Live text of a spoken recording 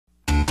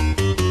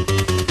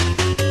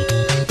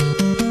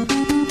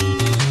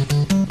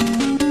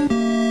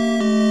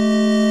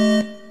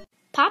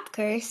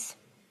Curse.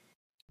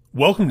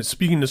 Welcome to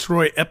Speak and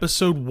Destroy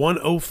episode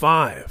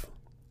 105.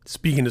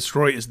 Speak and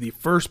Destroy is the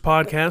first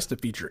podcast to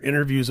feature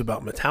interviews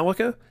about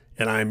Metallica,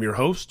 and I am your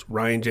host,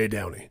 Ryan J.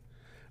 Downey.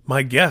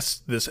 My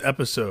guests this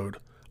episode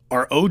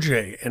are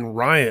OJ and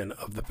Ryan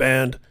of the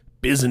band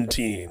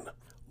Byzantine.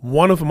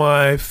 One of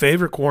my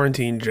favorite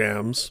quarantine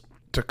jams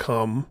to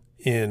come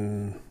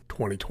in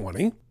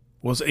 2020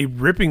 was a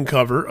ripping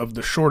cover of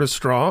The Shortest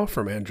Straw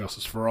from And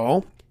Justice for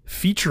All,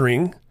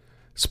 featuring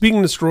Speak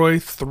and Destroy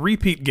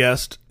three-peat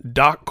guest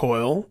Doc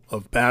Coyle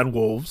of Bad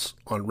Wolves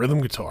on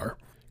rhythm guitar,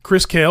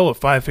 Chris Cale of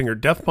Five Finger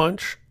Death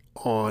Punch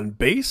on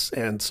bass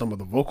and some of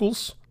the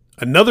vocals,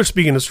 another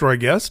Speak and Destroy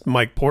guest,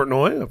 Mike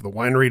Portnoy of the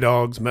Winery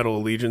Dogs, Metal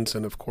Allegiance,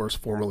 and of course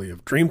formerly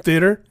of Dream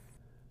Theater,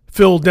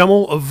 Phil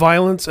Demmel of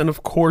Violence, and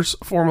of course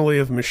formerly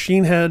of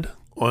Machine Head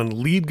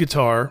on lead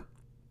guitar,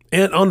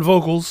 and on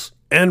vocals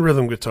and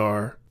rhythm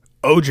guitar,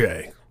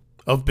 OJ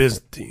of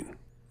Byzantine.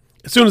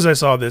 As soon as I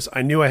saw this,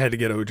 I knew I had to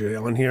get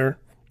OJ on here.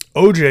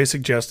 OJ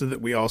suggested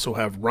that we also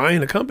have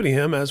Ryan accompany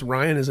him, as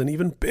Ryan is an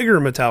even bigger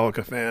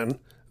Metallica fan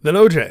than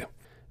OJ.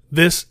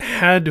 This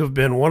had to have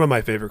been one of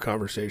my favorite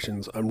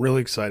conversations. I'm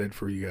really excited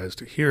for you guys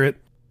to hear it.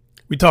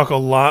 We talk a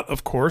lot,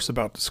 of course,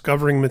 about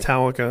discovering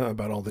Metallica,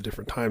 about all the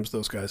different times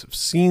those guys have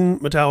seen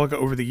Metallica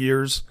over the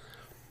years,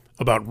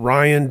 about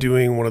Ryan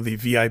doing one of the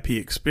VIP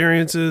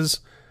experiences,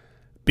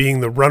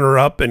 being the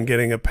runner-up and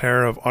getting a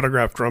pair of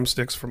autographed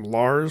drumsticks from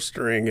Lars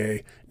during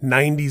a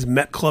 90s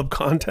Met Club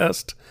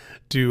contest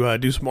to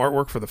do some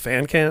artwork for the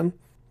fan can.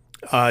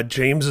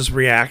 James's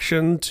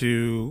reaction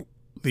to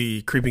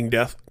the Creeping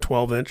Death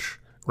 12-inch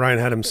Ryan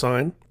had him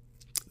sign.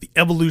 The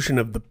evolution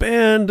of the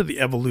band, the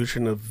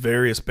evolution of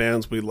various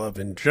bands we love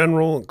in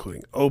general,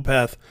 including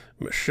Opeth,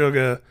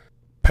 Meshuggah,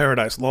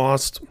 Paradise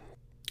Lost.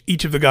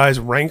 Each of the guys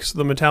ranks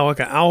the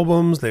Metallica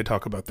albums. They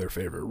talk about their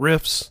favorite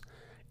riffs.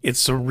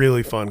 It's a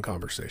really fun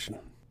conversation.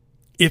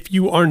 If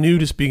you are new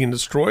to Speak and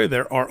Destroy,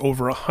 there are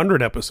over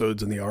 100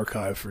 episodes in the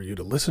archive for you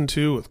to listen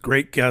to, with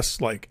great guests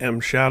like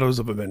M. Shadows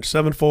of Avenged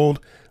Sevenfold,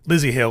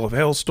 Lizzie Hale of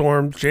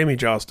Hailstorm, Jamie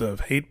Josta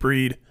of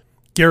Hatebreed,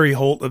 Gary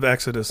Holt of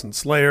Exodus and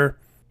Slayer,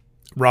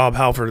 Rob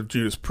Halford of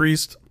Judas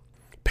Priest.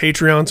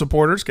 Patreon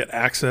supporters get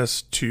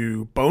access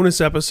to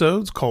bonus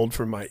episodes culled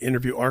from my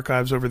interview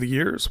archives over the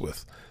years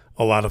with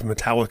a lot of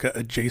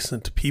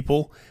Metallica-adjacent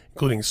people,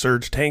 including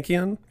Serge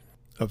Tankian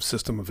of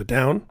System of a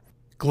Down,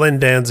 Glenn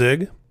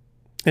Danzig,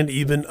 and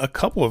even a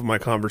couple of my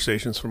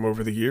conversations from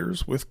over the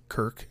years with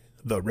Kirk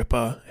the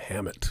Rippa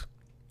Hammett.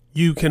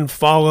 You can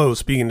follow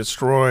Speak and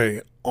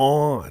Destroy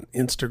on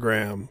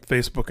Instagram,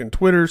 Facebook, and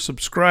Twitter.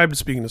 Subscribe to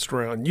Speak and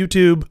Destroy on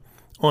YouTube,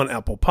 on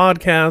Apple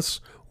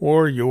Podcasts,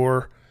 or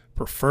your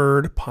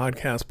preferred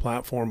podcast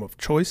platform of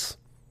choice.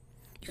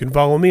 You can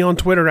follow me on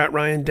Twitter at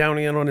Ryan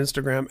Downey and on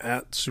Instagram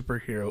at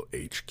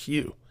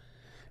SuperheroHQ.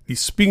 The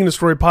Speak and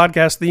Destroy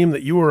podcast theme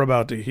that you are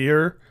about to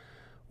hear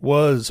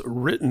was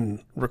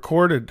written,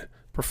 recorded,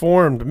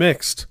 performed,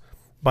 mixed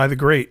by the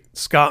great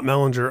Scott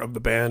Mellinger of the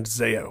band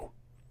Zao.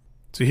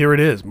 So here it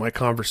is, my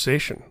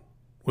conversation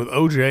with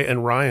OJ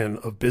and Ryan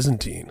of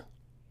Byzantine.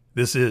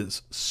 This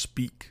is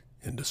Speak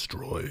and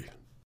Destroy.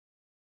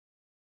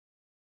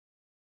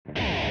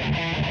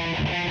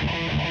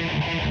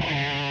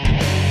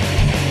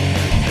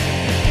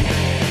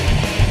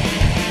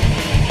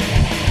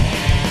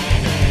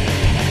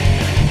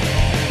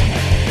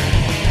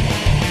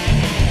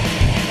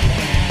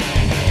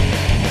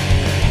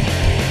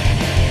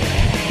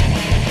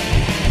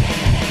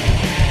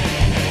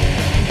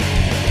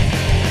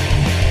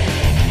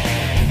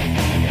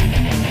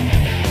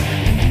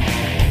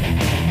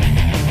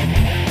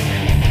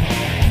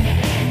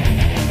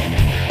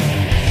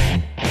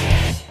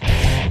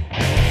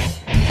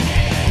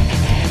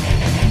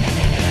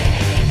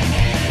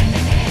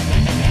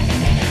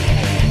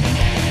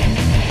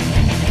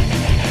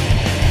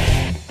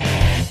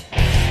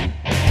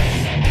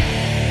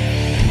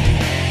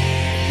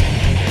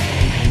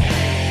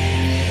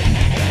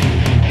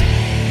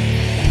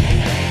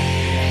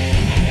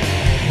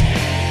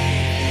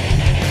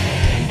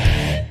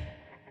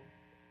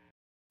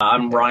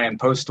 I'm Ryan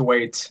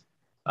Postawait,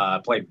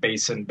 played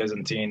bass in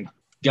Byzantine.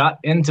 Got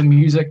into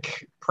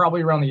music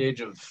probably around the age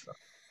of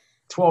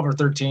 12 or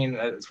 13.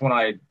 It's when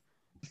I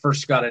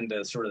first got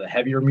into sort of the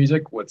heavier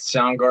music with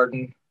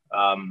Soundgarden,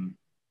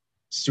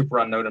 Super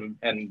Unknown,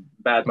 and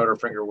Bad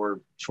Motorfinger were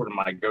sort of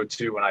my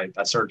go-to. And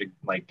I started to,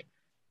 like,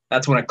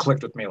 that's when it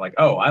clicked with me, like,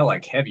 oh, I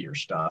like heavier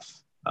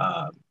stuff.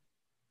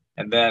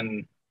 And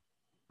then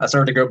I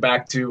started to go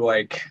back to,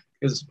 like,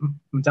 because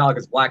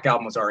Metallica's Black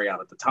Album was already out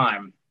at the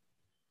time.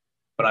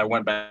 But I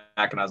went back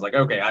and I was like,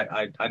 okay,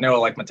 I know I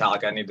like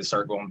Metallica. I need to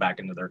start going back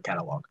into their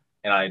catalog.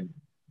 And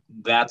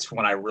that's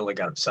when I really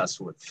got obsessed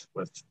with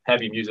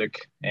heavy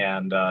music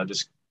and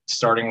just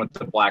starting with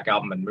the Black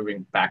Album and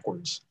moving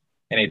backwards.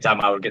 Anytime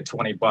I would get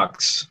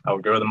 $20, I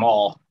would go to the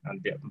mall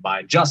and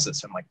buy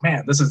Justice. I'm like,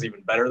 man, this is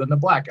even better than the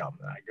Black Album.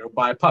 And I go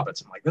buy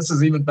Puppets. I'm like, this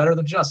is even better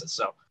than Justice.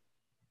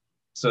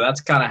 So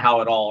that's kind of how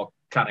it all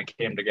kind of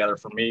came together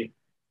for me.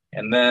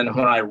 And then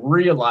when I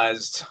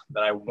realized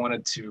that I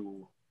wanted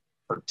to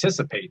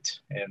participate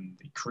in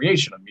the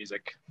creation of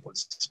music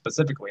was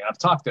specifically, and I've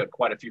talked to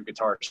quite a few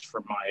guitarists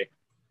from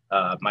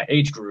my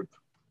age group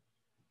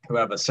who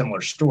have a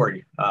similar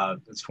story.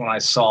 It's when I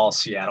saw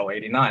Seattle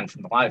 '89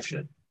 from the Live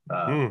Shit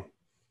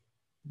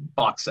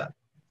box set.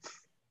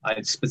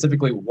 I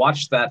specifically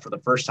watched that for the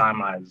first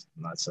time. I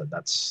said,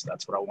 that's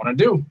what I want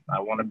to do. I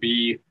want to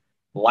be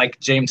like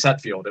James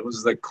Hetfield. It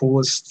was the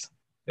coolest.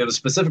 It was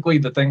specifically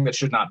the thing that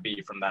should not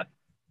be from that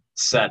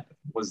set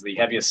was the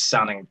heaviest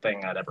sounding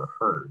thing I'd ever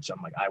heard. So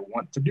I'm like, I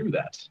want to do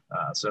that.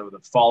 So the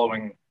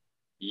following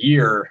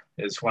year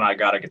is when I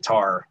got a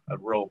guitar, a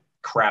real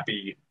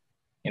crappy,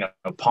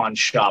 pawn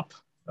shop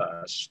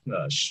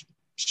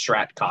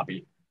Strat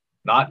copy.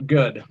 Not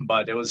good,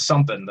 but it was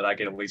something that I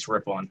could at least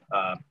rip on.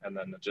 And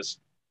then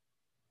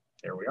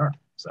here we are.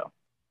 So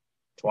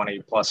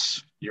 20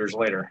 plus years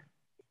later.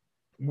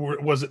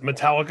 Was it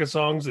Metallica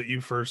songs that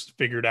you first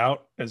figured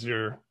out as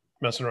you're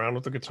messing around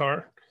with the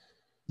guitar?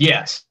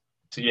 Yes.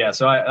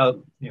 So I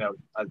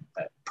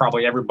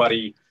probably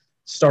everybody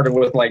started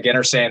with like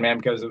Enter Sandman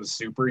because it was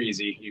super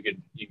easy. You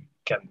can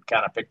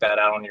kind of pick that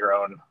out on your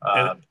own.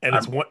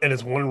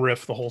 It's one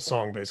riff the whole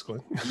song basically.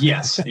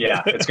 Yes,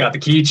 yeah. It's got the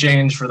key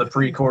change for the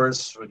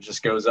pre-chorus, which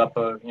just goes up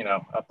a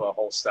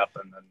whole step,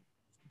 and then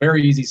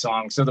very easy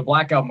song. So the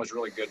Black Album was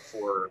really good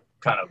for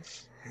kind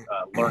of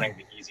learning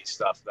the easy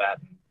stuff. That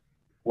and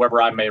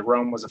Wherever I May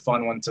Roam was a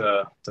fun one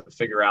to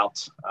figure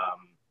out.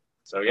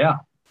 So yeah.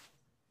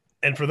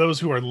 And for those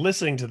who are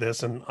listening to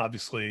this, and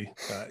obviously,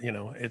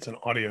 it's an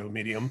audio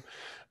medium,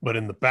 but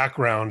in the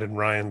background in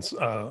Ryan's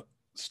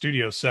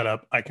studio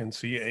setup, I can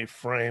see a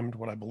framed,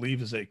 what I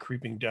believe is a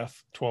Creeping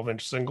Death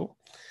 12-inch single.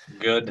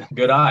 Good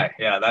eye.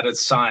 Yeah, that is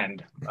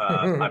signed.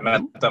 I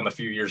met them a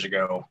few years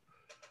ago.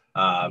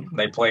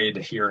 They played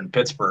here in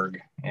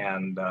Pittsburgh,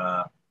 and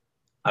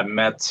I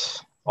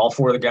met all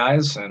four of the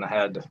guys, and I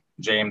had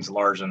James,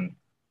 Lars, and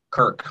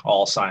Kirk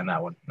all sign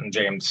that one. And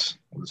James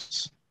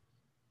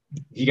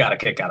he got a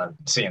kick out of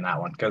seeing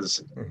that one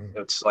because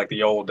it's like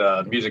the old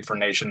Music for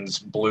Nations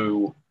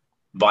blue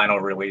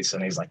vinyl release,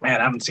 and he's like,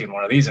 man, I haven't seen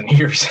one of these in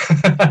years.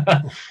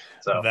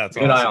 So that's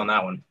good. Awesome. Eye on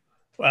that one.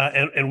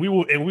 And we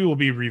will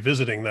be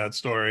revisiting that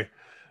story.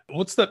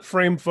 What's that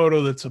frame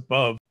photo that's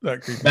above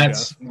that?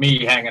 That's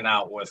me hanging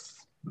out with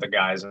the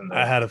guys.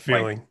 I had a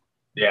feeling.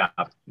 Yeah.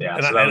 So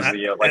that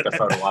was the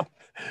photo op.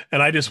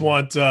 And I just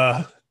want,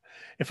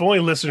 if only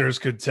listeners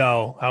could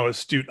tell how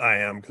astute I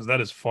am, because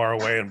that is far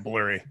away and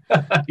blurry.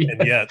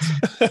 And yet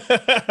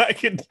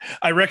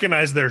I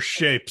recognize their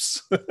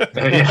shapes. That's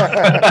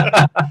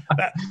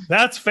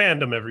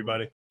fandom,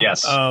 everybody.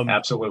 Yes,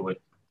 absolutely.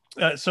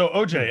 So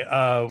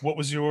OJ, what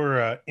was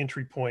your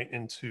entry point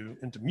into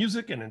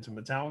music and into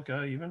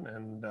Metallica even?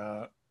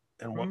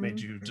 And what made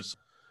you just,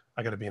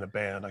 I got to be in a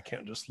band. I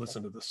can't just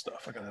listen to this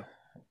stuff. I got to.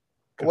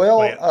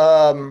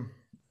 Well,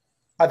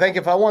 I think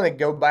if I want to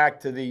go back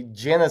to the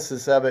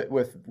genesis of it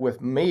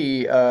with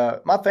me,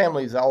 my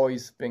family's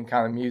always been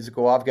kind of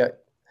musical. I've got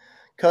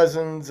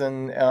cousins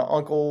and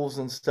uncles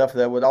and stuff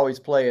that would always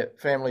play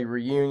at family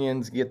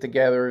reunions,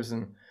 get-togethers.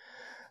 And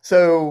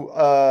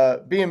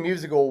so being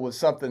musical was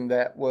something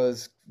that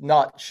was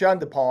not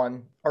shunned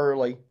upon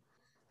early.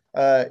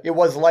 It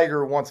was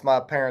later once my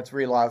parents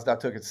realized I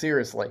took it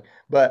seriously.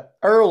 But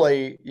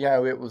early,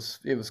 it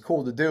was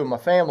cool to do in my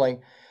family.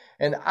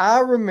 And I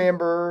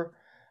remember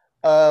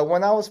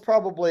when I was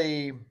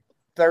probably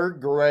third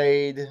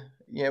grade,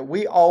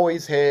 we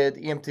always had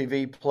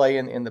MTV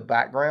playing in the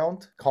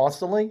background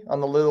constantly on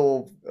the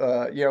little,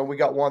 we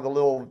got one of the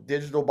little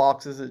digital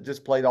boxes that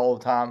just played all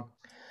the time.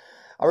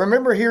 I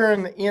remember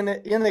hearing in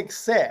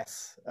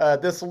excess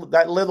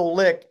that little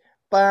lick,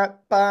 ba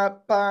ba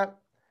ba,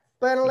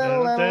 ba la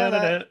la la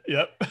la.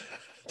 Yep.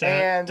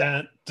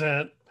 And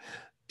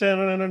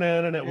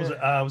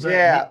was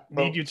that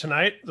Need You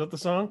Tonight? Is that the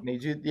song?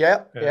 Need You,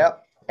 yep.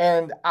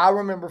 And I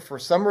remember for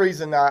some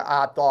reason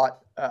I thought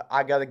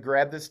I got to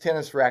grab this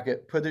tennis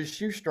racket, put a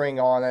shoestring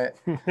on it,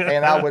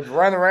 and I would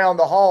run around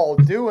the hall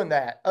doing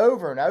that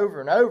over and over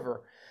and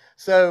over.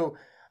 So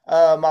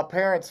my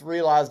parents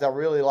realized I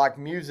really liked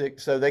music,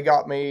 so they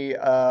got me.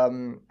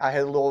 I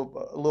had a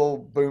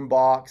little boom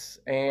box,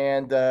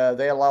 and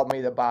they allowed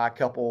me to buy a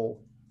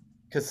couple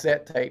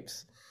cassette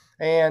tapes.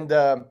 And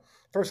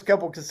first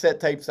couple cassette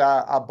tapes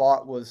I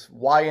bought was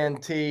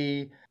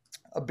YNT,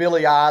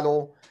 Billy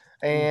Idol.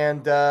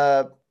 And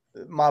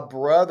my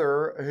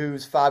brother,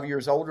 who's 5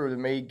 years older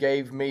than me,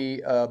 gave me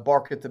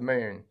Bark at the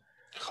Moon.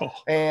 Oh.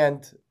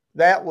 And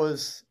that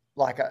was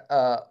like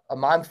a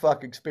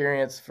mindfuck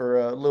experience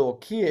for a little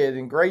kid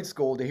in grade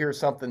school to hear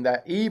something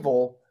that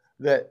evil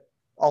that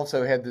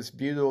also had this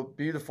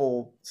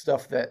beautiful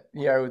stuff that,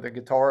 the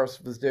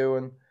guitarist was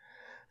doing.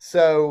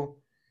 So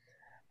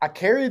I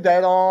carried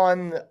that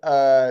on,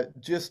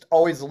 just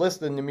always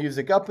listening to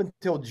music up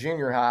until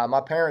junior high.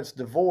 My parents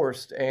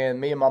divorced,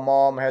 and me and my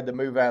mom had to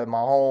move out of my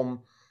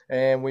home,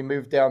 and we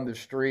moved down the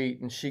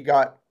street, and she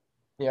got,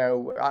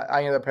 I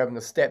ended up having a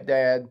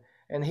stepdad,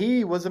 and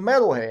he was a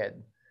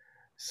metalhead.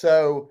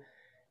 So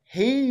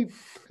he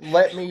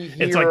let me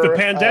hear. It's like the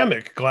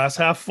pandemic, glass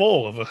half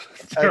full of a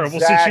terrible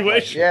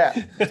situation. Yeah,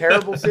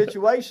 terrible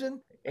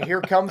situation.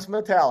 Here comes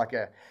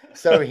Metallica.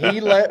 So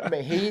he let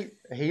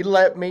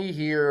me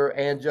hear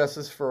 "And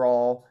Justice for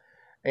All,"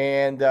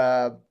 and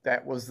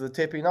that was the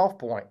tipping off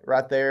point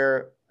right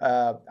there.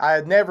 I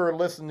had never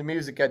listened to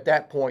music at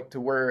that point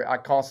to where I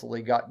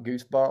constantly got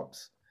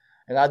goosebumps,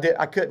 and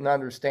I couldn't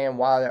understand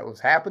why that was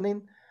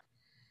happening.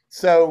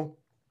 So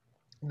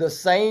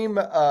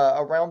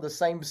around the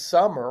same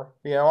summer,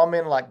 I'm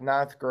in like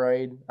ninth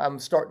grade. I'm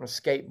starting to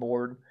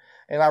skateboard,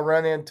 and I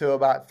run into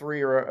about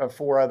 3 or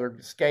 4 other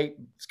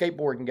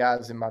skateboarding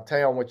guys in my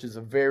town, which is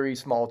a very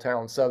small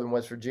town in southern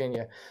West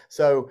Virginia.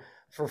 So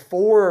for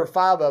 4 or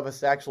 5 of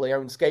us to actually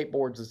own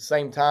skateboards at the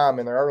same time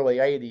in the early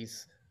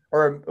 80s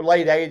or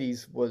late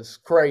 80s was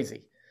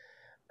crazy.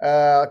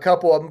 A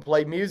couple of them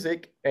played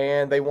music,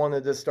 and they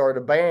wanted to start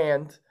a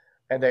band,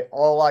 and they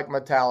all like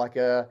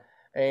Metallica.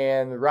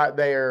 And right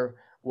there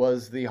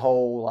was the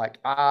whole, like,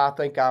 I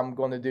think I'm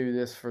going to do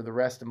this for the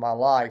rest of my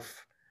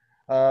life.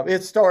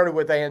 It started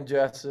with And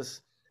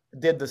Justice.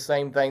 Did the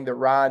same thing that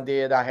Ryan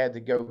did. I had to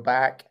go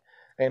back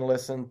and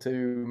listen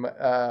to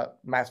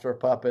Master of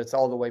Puppets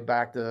all the way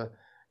back to,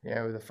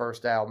 the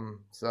first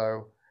album.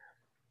 So,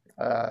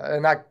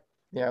 and I,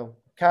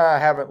 kind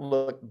of haven't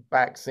looked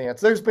back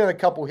since. There's been a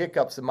couple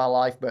hiccups in my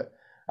life, but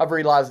I've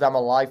realized I'm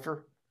a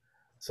lifer.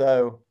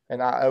 So,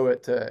 and I owe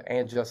it to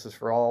And Justice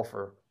for All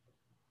for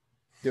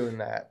doing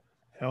that.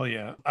 Hell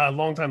yeah.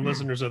 Longtime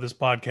listeners of this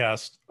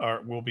podcast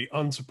will be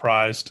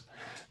unsurprised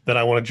that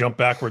I want to jump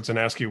backwards and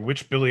ask you,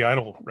 which Billy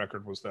Idol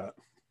record was that?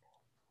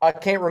 I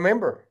can't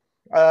remember.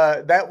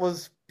 That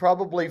was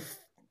probably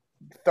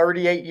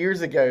 38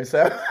 years ago,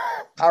 so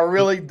I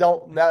really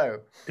don't know.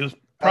 It was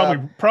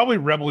probably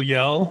Rebel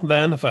Yell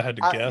then, if I had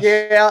to guess.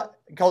 Yeah,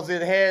 because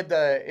it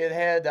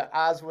had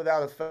Eyes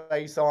Without a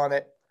Face on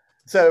it,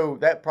 so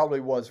that probably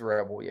was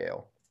Rebel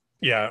Yell.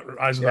 Yeah,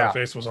 Eyes Without a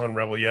Face was on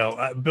Rebel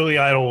Yell. Billy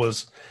Idol,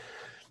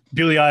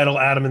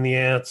 Adam and the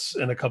Ants,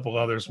 and a couple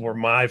others were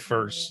my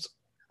first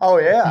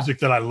music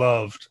that I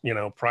loved,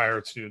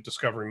 prior to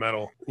discovering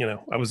metal.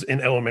 I was in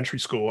elementary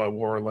school. I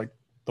wore like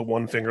the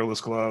one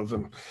fingerless glove,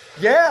 and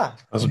I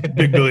was a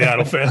big Billy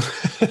Idol fan.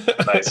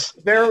 Nice.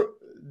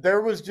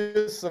 There was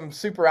just some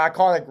super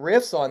iconic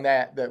riffs on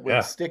that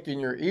would stick in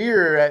your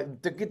ear. And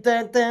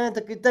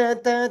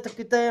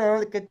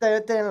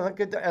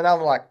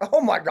I'm like,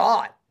 oh my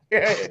God.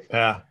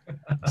 Yeah.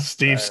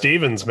 Steve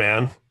Stevens,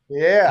 man.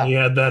 Yeah. He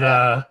had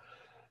that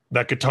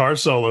guitar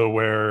solo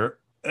where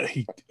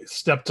he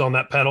stepped on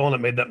that pedal and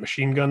it made that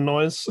machine gun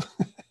noise.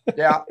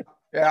 Yeah.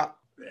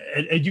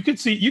 And you could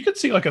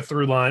see like a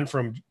through line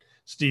from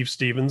Steve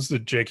Stevens to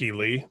Jake E.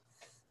 Lee,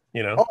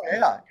 kind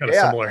of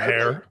similar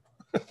hair.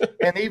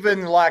 And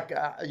even like,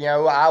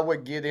 I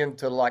would get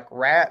into like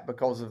Rat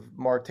because of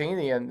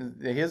Martini and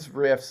his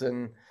riffs.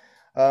 And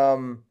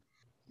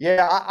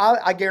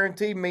I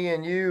guarantee me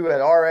and you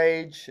at our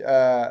age,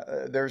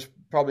 there's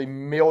probably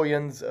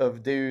millions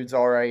of dudes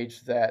our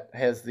age that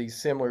has these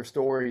similar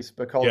stories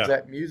because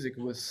that music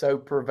was so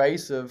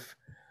pervasive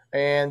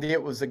and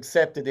it was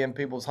accepted in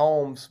people's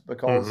homes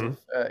because of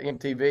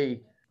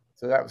MTV.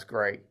 So that was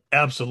great.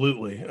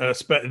 Absolutely.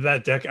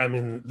 That decade, I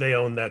mean, they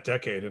own that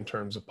decade in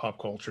terms of pop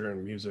culture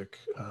and music,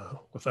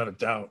 without a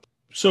doubt.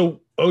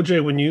 So,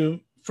 OJ, when you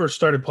first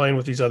started playing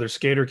with these other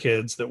skater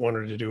kids that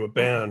wanted to do a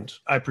band,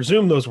 I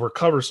presume those were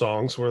cover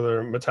songs. Were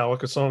there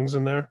Metallica songs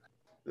in there?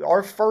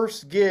 Our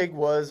first gig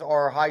was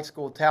our high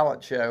school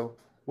talent show.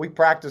 We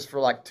practiced for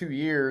like 2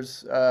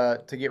 years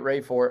to get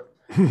ready for it.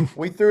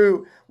 We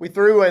threw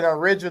an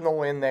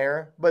original in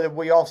there, but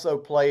we also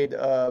played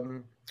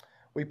a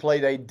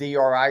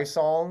DRI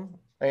song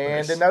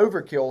and an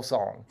Overkill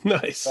song.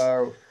 Nice.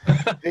 So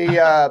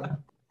the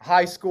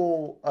high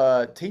school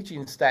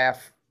teaching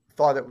staff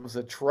thought it was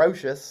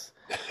atrocious,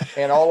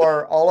 and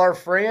all our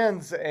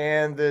friends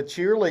and the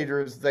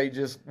cheerleaders, they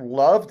just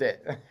loved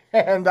it.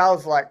 And I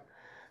was like,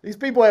 these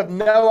people have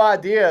no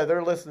idea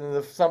they're listening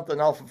to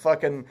something off of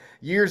fucking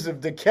Years of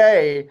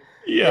Decay.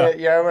 Yeah.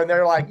 And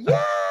they're like, yay!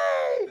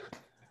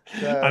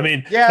 So, I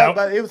mean,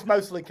 but it was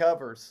mostly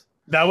covers.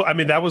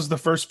 That was the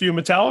first few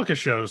Metallica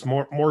shows.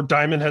 More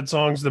Diamond Head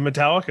songs than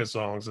Metallica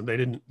songs, and they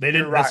didn't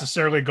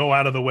necessarily go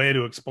out of the way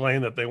to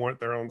explain that they weren't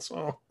their own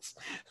songs.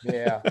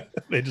 Yeah,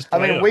 they just.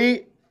 Them.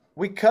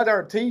 we cut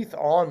our teeth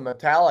on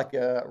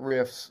Metallica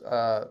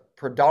riffs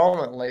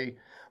predominantly,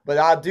 but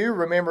I do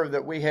remember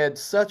that we had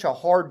such a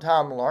hard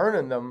time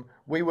learning them.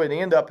 We would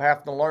end up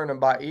having to learn them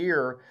by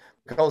ear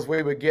because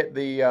we would get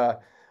the.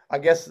 I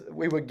guess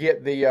we would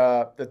get the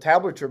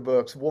tablature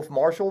books, Wolf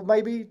Marshall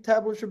maybe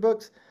tablature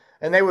books.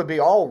 And they would be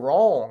all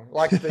wrong.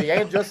 Like the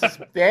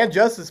And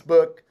Justice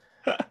book,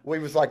 we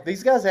was like,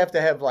 these guys have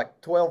to have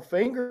like 12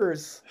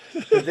 fingers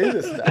to do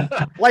this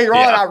stuff. Later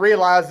on, I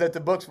realized that the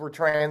books were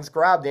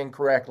transcribed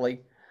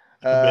incorrectly.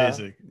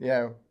 Amazing.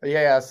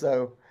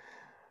 So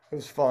It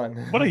was fun.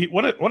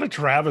 What a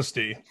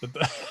travesty.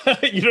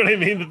 You know what I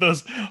mean?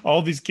 That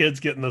all these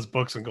kids getting those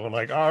books and going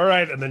like, all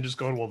right, and then just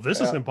going, well,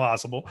 this is Yeah.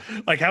 impossible.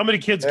 Like how many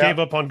kids Yeah. gave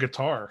up on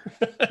guitar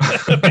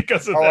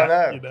because of Oh, I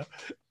that? know. You know?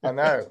 I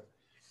know.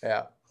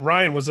 Yeah.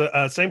 Ryan, was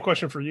a same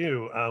question for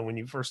you when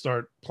you first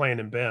start playing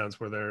in bands?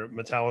 Were there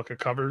Metallica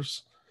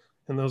covers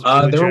in those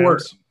early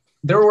jams?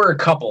 There were a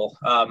couple.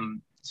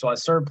 So I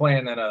started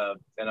playing in a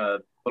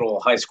little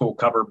high school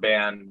cover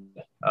band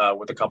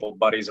with a couple of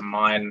buddies of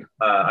mine.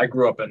 I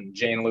grew up in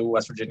Jane Lou,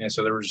 West Virginia,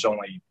 so there was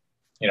only,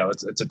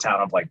 it's a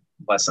town of like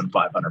less than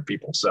 500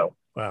 people, so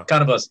wow.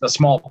 Kind of a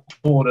small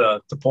pool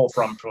to pull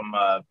from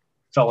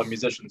fellow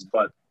musicians.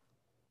 But a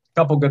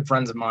couple good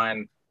friends of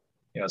mine,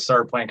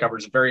 started playing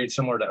covers. Very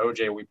similar to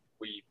OJ,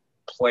 we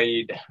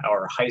played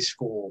our high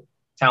school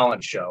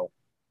talent show.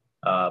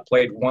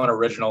 Played one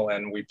original,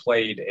 and we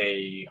played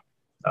a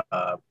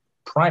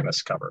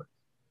Primus cover.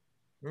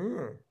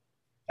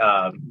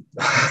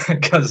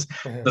 Because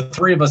the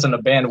three of us in the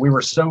band, we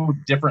were so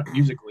different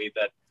musically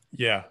that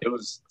it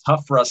was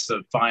tough for us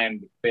to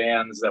find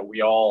bands that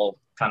we all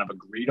kind of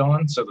agreed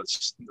on. So the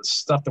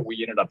stuff that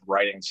we ended up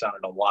writing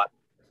sounded a lot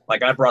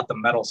like I brought the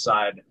metal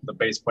side. The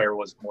bass player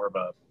was more of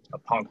a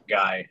punk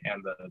guy,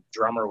 and the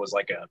drummer was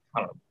like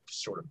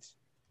sort of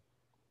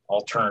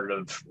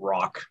alternative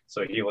rock.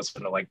 So he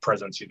listened to like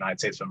Presidents of the United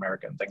States of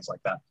America and things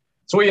like that.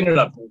 So we ended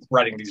up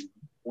writing these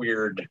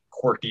weird,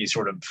 quirky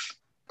sort of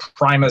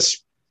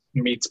Primus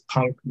meets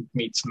punk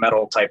meets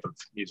metal type of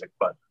music.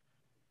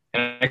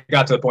 And it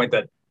got to the point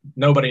that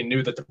nobody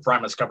knew that the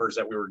Primus covers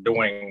that we were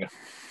doing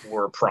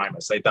were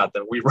Primus. They thought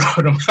that we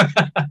wrote them.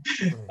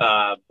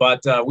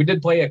 But we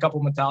did play a couple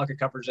Metallica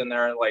covers in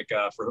there, like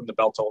For Whom the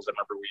Bell Tolls. I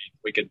remember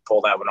we could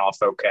pull that one off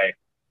okay.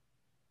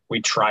 We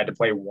tried to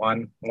play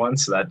one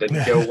once, so that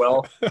didn't go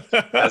well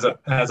as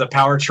a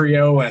power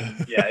trio,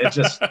 and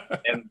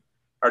and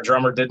our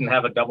drummer didn't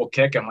have a double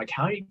kick. I'm like,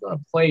 how are you going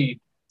to play?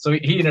 So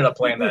he ended up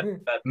playing that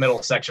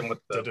middle section with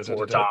the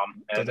floor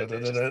tom, and it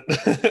just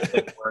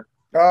didn't work.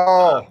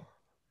 Oh,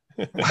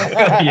 it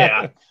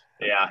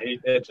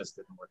just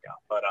didn't work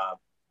out. But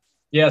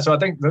so I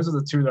think those are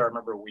the two that I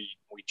remember we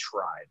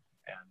tried,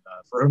 and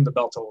For Whom the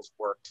Bell Tolls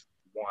worked.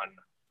 One,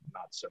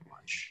 not so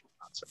much.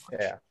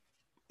 Yeah.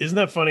 Isn't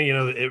that funny?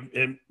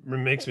 It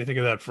makes me think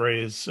of that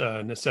phrase,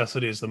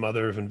 necessity is the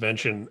mother of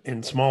invention.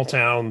 In small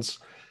towns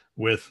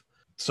with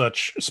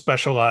such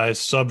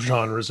specialized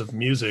subgenres of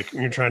music,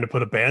 and you're trying to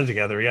put a band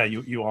together,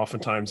 you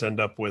oftentimes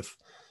end up with,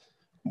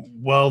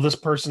 well, this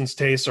person's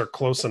tastes are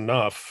close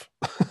enough.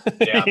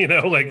 Yeah.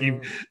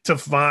 To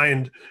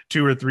find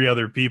two or three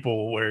other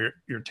people where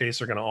your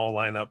tastes are going to all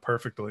line up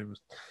perfectly was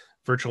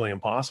virtually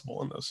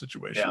impossible in those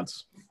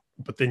situations. Yeah.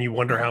 But then you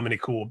wonder how many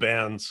cool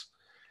bands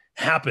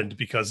happened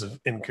because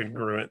of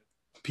incongruent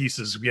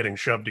pieces getting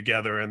shoved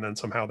together, and then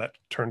somehow that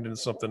turned into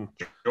something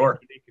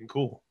unique and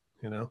cool.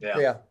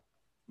 Yeah.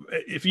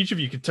 If each of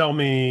you could tell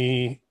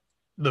me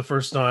the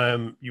first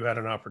time you had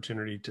an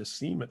opportunity to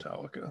see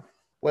Metallica.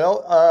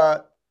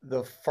 Well,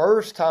 the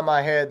first time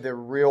I had the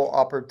real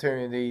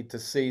opportunity to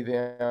see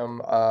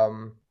them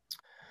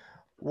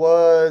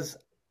was,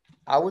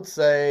 I would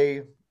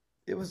say,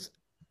 it was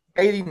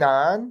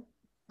 89,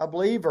 I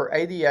believe, or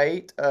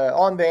 88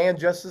 on the And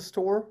Justice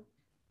tour.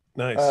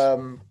 Nice.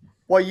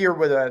 What year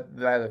would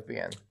that have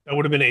been? That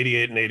would have been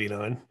 88 and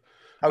 89.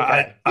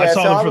 Okay. I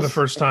saw them for the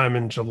first time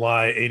in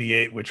July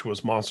 88, which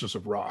was Monsters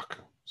of Rock,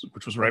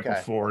 which was right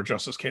before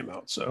Justice came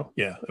out. So,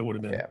 yeah, it would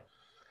have been. Yeah.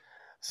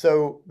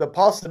 So the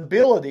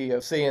possibility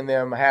of seeing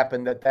them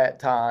happened at that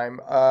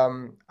time.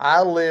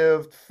 I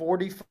lived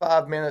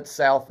 45 minutes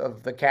south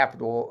of the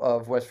capital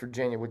of West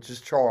Virginia, which is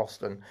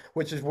Charleston,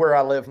 which is where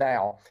I live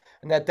now.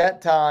 And at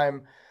that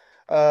time,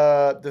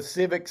 the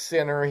Civic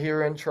Center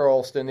here in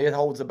Charleston, it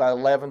holds about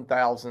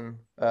 11,000.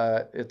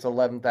 It's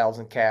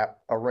 11,000 cap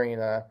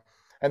arena,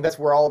 and that's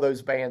where all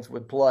those bands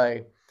would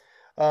play.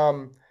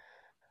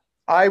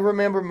 I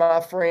remember my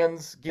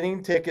friends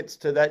getting tickets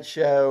to that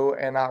show,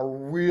 and I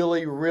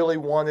really, really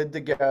wanted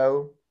to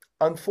go.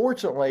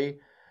 Unfortunately,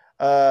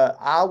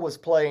 I was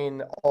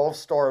playing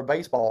all-star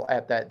baseball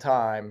at that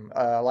time,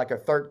 like a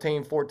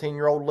 13,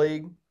 14-year-old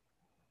league,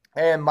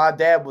 and my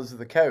dad was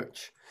the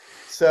coach.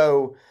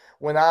 So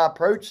when I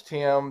approached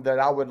him that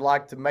I would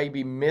like to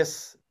maybe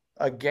miss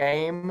a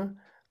game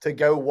to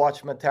go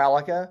watch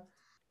Metallica,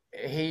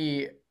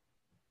 he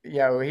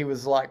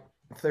was like,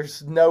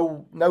 there's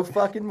no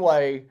fucking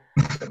way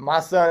that my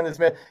son is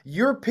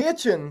you're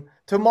pitching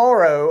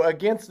tomorrow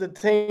against the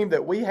team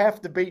that we have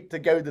to beat to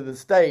go to the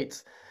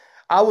States.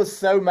 I was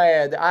so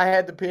mad. I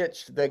had to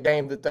pitch the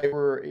game that they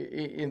were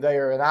in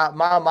there, and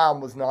my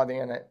mom was not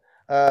in it.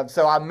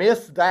 So I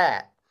missed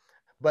that.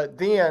 But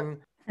then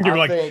you're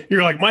like,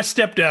 my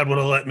stepdad would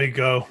have let me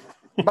go.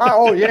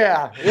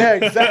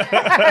 Exactly.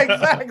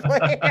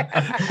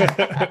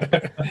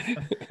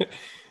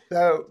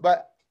 So,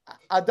 but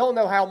I don't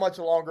know how much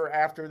longer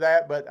after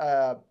that, but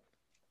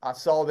I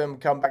saw them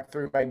come back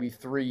through maybe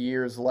 3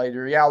 years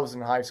later. Yeah, I was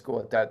in high school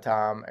at that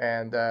time,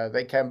 and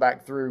they came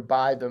back through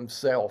by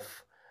themselves.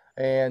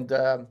 And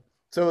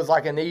So it was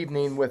like an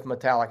evening with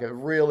Metallica,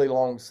 really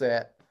long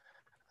set.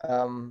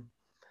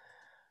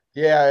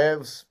 Yeah, it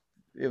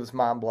was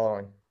mind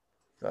blowing.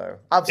 So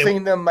I've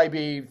seen them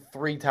maybe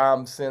 3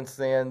 times since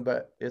then,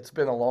 but it's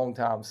been a long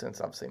time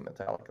since I've seen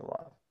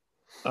Metallica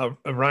live.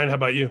 Ryan, how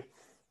about you?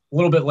 A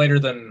little bit later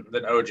than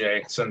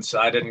OJ, since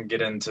I didn't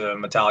get into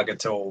Metallica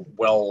till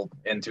well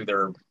into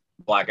their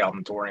Black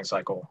Album touring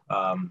cycle.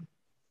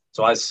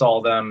 So I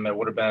saw them, it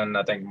would have been,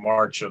 I think,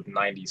 March of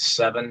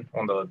 97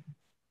 on the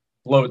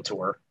Load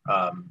tour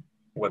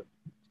with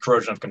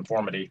Corrosion of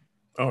Conformity.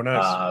 Oh,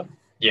 nice.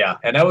 Yeah,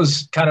 and that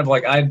was kind of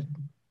like, I'd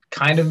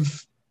kind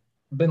of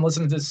been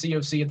listening to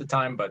COC at the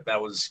time, but that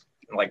was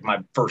like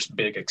my first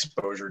big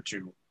exposure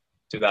to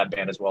that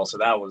band as well. So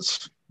that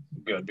was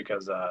good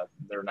because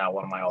they're now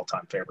one of my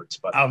all-time favorites.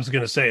 But I was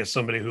going to say, as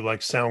somebody who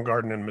likes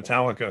Soundgarden and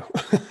Metallica,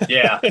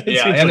 yeah,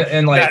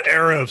 and like that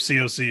era of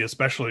COC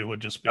especially would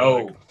just be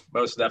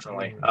most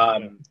definitely.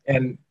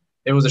 And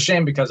it was a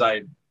shame because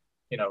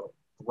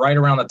right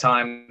around the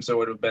time, so it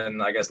would have been,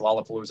 I guess,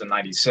 Lollapalooza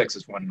 '96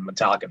 is when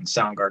Metallica and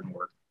Soundgarden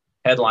were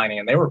headlining,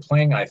 and they were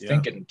playing, I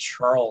think, in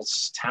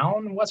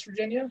Charlestown, West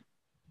Virginia,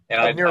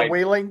 and near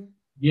Wheeling.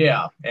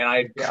 Yeah, and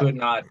I could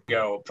not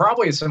go.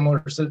 Probably a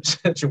similar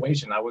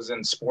situation. I was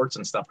in sports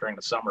and stuff during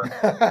the summer,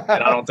 and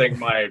I don't think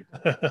my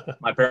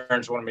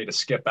parents wanted me to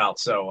skip out.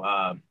 So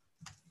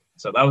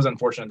that was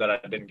unfortunate that I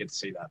didn't get to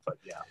see that. But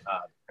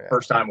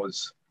first time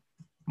was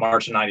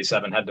March of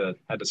 '97. Had to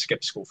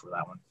skip school for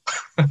that one.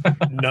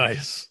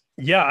 Nice.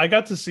 Yeah, I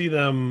got to see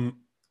them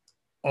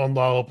on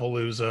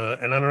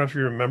Lollapalooza, and I don't know if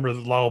you remember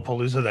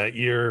Lollapalooza that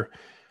year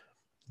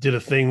did a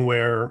thing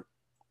where,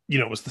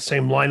 it was the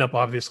same lineup,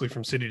 obviously,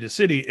 from city to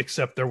city,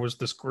 except there was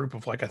this group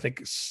of, like, I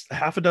think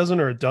half a dozen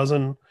or a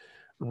dozen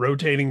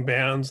rotating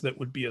bands that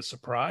would be a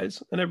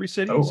surprise in every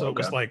city. So it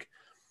was like,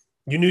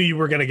 you knew you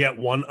were going to get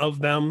one of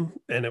them.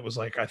 And it was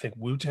like, I think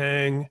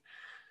Wu-Tang,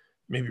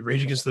 maybe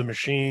Rage Against the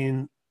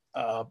Machine.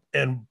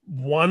 And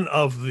one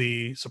of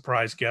the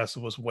surprise guests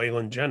was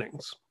Waylon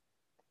Jennings.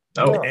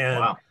 Oh,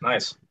 wow.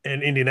 Nice.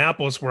 In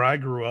Indianapolis, where I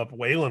grew up,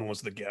 Waylon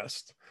was the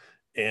guest.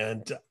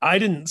 And I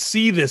didn't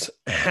see this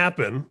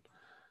happen.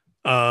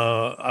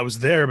 I was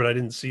there, but I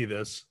didn't see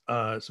this.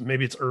 So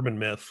maybe it's urban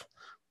myth,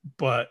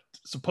 but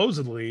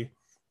supposedly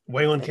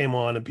Waylon came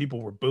on and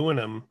people were booing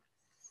him,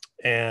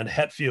 and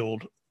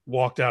Hetfield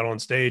walked out on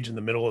stage in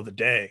the middle of the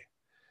day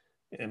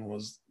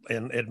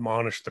and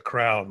admonished the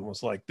crowd and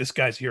was like, "This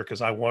guy's here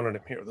because I wanted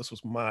him here. This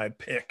was my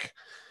pick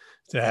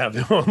to have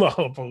him on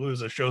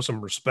Lollapalooza. Show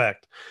some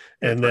respect."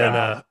 And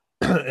then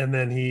and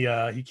then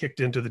he kicked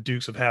into the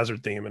Dukes of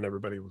Hazzard theme, and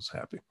everybody was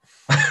happy.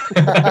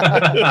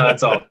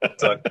 That's all.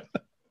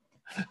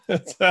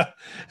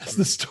 As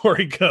the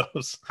story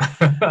goes.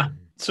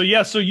 So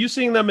you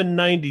seeing them in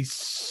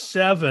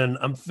 '97,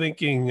 I'm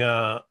thinking,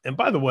 and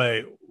by the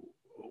way,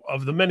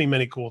 of the many,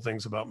 many cool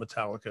things about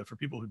Metallica, for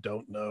people who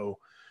don't know,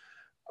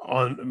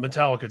 on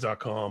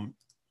Metallica.com,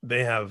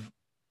 they have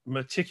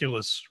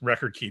meticulous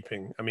record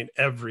keeping. I mean,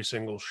 every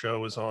single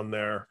show is on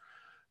there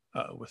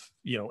with,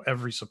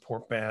 every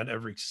support band,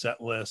 every set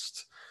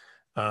list.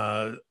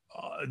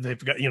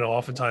 They've got,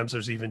 oftentimes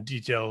there's even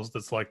details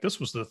that's like, this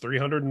was the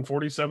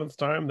 347th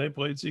time they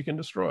played Seek and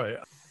Destroy.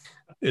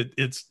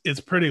 It's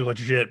pretty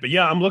legit. But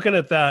yeah, I'm looking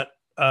at that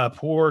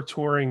Poor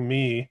Touring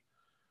Me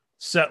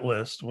set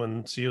list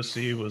when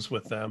COC was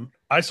with them.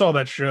 I saw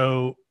that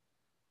show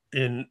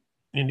in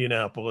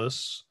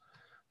Indianapolis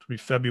to be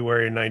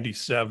February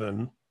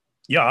 '97.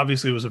 Yeah,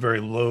 obviously it was a very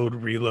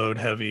reload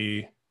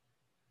heavy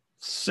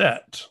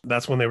set.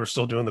 That's when they were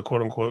still doing the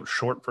quote unquote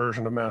short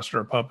version of Master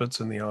of Puppets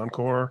in the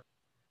encore.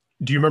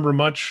 Do you remember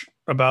much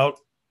about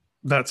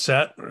that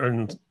set,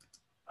 and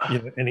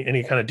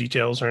any kind of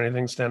details or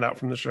anything stand out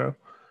from the show?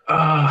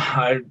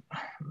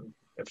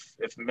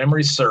 If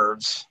memory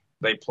serves,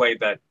 they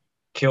played that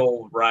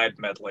Kill Ride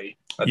medley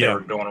that they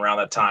were doing around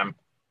that time.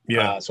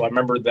 Yeah. So I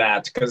remember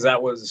that because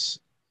that was,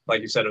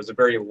 like you said, it was a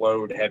very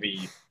load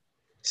heavy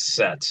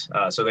set.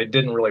 So they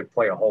didn't really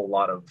play a whole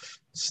lot of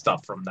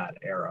stuff from that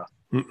era.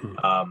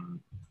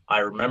 I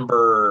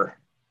remember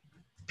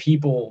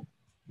people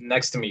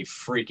next to me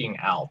freaking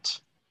out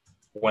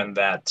when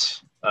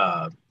that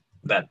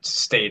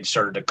stage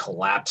started to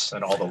collapse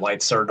and all the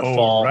lights started to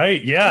fall.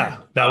 Right. Yeah.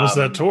 That was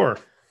that tour.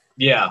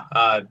 Yeah.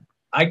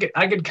 I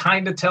could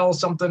kind of tell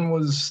something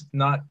was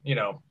not,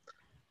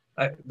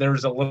 there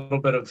was a little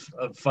bit of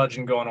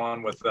fudging going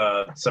on with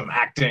some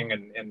acting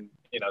and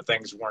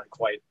things weren't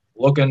quite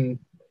looking,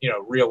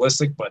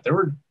 realistic, but there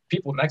were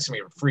people next to me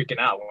were freaking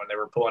out when they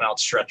were pulling out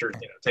stretchers,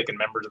 taking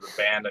members of the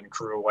band and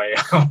crew away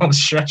on the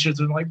stretchers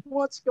and like,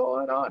 what's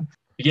going on?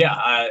 Yeah.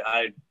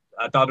 I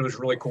thought it was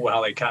really cool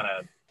how they kind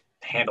of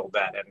handled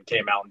that and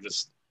came out and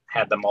just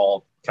had them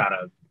all kind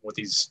of with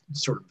these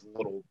sort of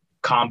little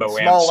combo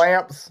small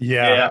amps.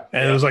 Yeah.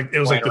 And it was like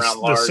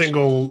the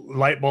single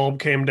light bulb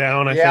came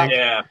down, I think.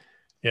 Yeah.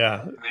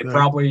 Yeah. They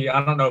probably,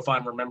 I don't know if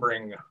I'm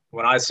remembering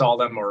when I saw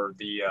them or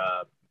the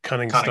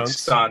Cunning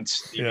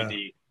Stunts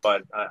DVD,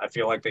 but I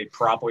feel like they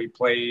probably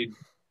played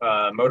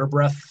Motor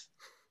Breath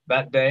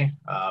that day.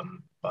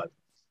 But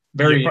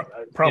Very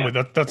probably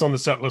that's on the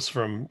set list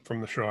from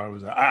the show I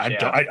was at.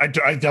 I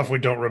definitely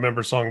don't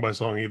remember song by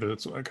song either.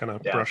 It's kind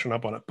of brushing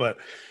up on it, but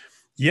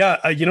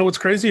yeah, you know what's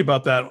crazy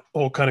about that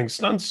whole cutting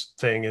stunts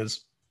thing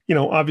is, you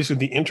know, obviously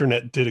the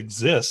internet did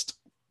exist,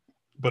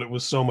 but it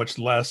was so much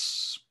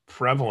less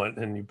prevalent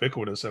and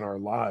ubiquitous in our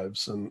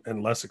lives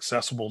and less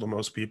accessible to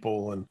most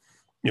people. And,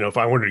 you know, if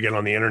I wanted to get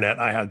on the internet,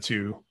 I had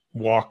to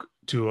walk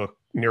to a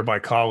nearby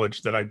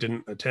college that I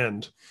didn't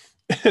attend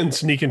and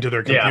sneak into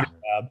their computer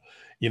lab,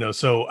 you know?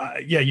 So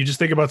you just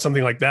think about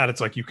something like that.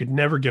 It's like, you could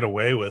never get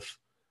away with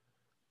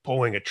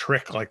pulling a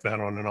trick like that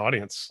on an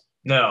audience.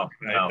 No.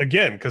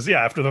 Again, because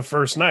after the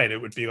first night, it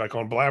would be like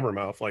on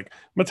Blabbermouth, like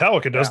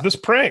Metallica does this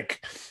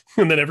prank,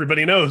 and then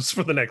everybody knows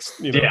for the next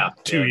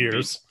 2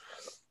 years.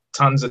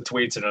 Tons of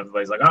tweets and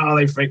everybody's like, "Oh,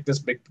 they faked this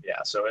big."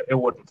 Yeah, so it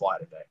wouldn't fly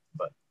today,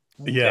 but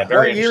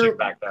very interesting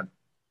back then.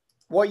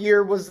 What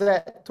year was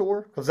that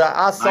tour? Because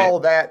I saw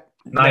that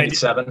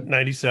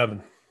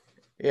 97.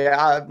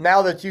 Yeah,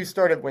 now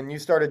that when you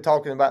started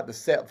talking about the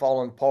set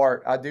falling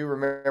apart, I do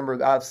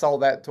remember I saw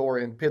that tour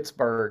in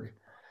Pittsburgh.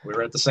 We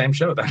were at the same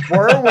show then.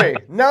 Were we?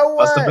 No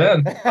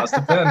way. Must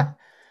have been.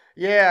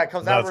 Yeah,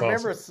 because I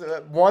remember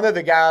one of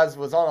the guys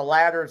was on a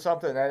ladder or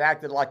something and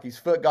acted like his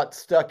foot got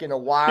stuck in a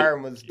wire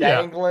and was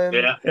dangling.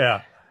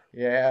 Yeah,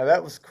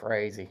 that was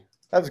crazy.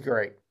 That was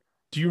great.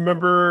 Do you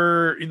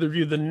remember either of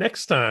you the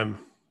next time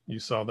you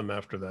saw them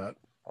after that?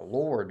 Oh,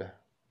 Lord.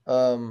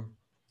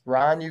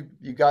 Ryan,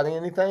 you got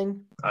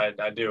anything?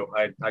 I do.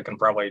 I can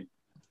probably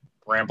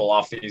ramble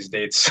off these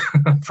dates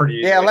pretty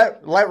easily. Yeah,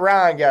 let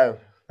Ryan go.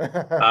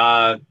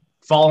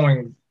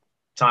 Following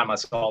time I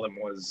saw them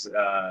was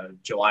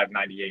July of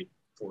 '98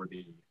 for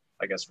the,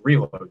 I guess,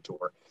 Reload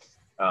tour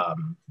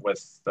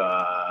with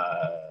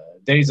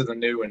Days of the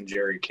New and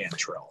Jerry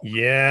Cantrell.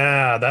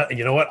 Yeah, that,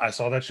 you know what? I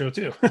saw that show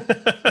too. So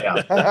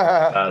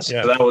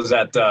that was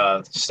at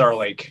Star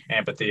Lake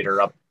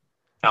Amphitheater up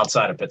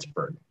outside of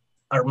Pittsburgh.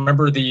 I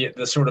remember the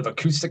sort of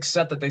acoustic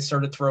set that they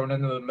started throwing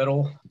into the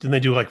middle. Didn't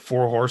they do like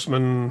Four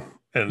Horsemen?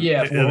 And they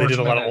did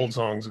a lot of old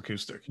songs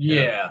acoustic.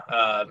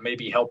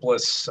 Maybe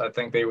Helpless, I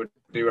think they would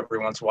do every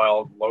once in a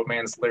while. Low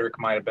Man's Lyric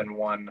might have been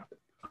one.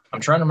 I'm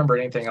trying to remember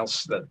anything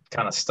else that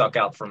kind of stuck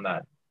out from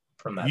that.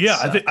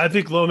 Set. I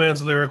think Low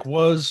Man's Lyric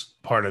was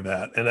part of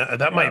that, and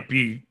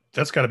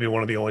that's got to be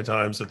one of the only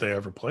times that they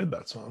ever played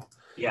that song.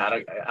 Yeah,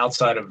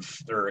 outside of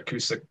their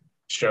acoustic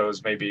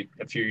shows, maybe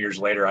a few years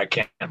later, I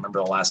can't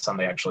remember the last time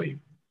they actually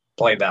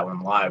played that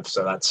one live.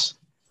 So that's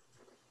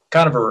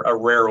kind of a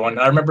rare one.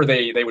 I remember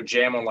they would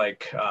jam on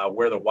like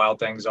Where the Wild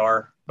Things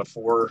Are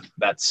before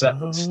that set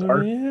would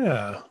start.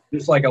 Yeah,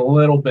 just like a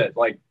little bit,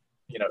 like,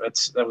 you know,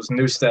 that was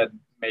Newsted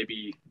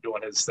maybe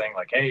doing his thing,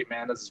 like, hey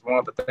man, this is one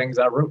of the things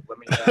I wrote. Let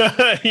me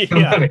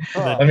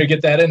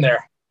get that in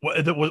there.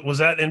 Was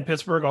that in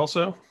Pittsburgh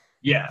also?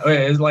 Yeah,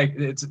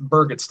 it's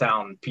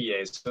Burgettstown,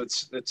 PA, so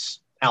it's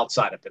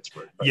outside of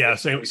Pittsburgh. Yeah,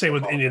 same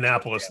with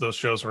Indianapolis. Those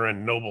shows were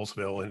in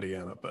Noblesville,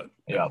 Indiana, but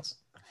it's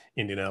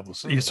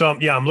Indianapolis. So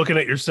I'm looking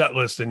at your set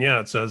list, and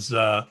it says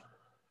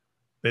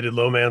they did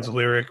Low Man's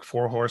Lyric,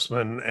 Four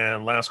Horsemen,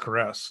 and Last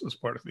Caress as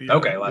part of the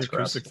Last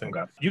Caress thing.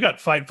 Okay. You got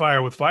Fight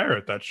Fire with Fire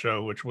at that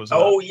show, which was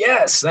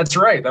yes, that's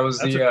right. That was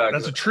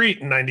that's a treat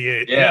in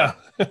 '98. Yeah,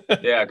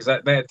 because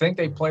I think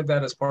they played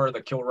that as part of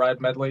the Kill Ride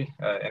medley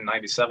in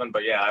 '97.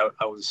 But I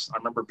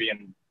remember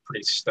being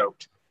pretty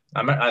stoked.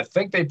 I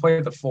think they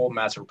played the full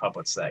Master of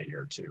Puppets that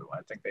year too.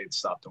 I think they'd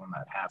stopped doing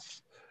that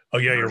half. Oh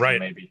yeah, you're right.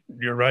 Maybe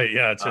you're right.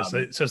 Yeah,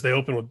 it says they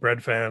open with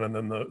Bread Fan and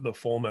then the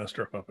full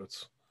Master of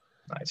Puppets.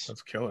 Nice,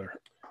 that's killer.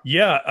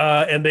 Yeah,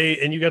 and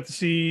you got to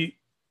see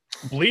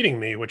Bleeding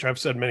Me, which I've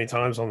said many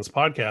times on this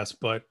podcast,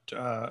 but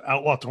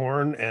Outlaw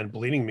Torn and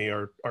Bleeding Me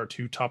are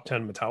two top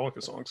 10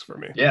 Metallica songs for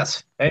me.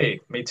 Yes.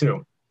 Hey, me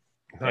too.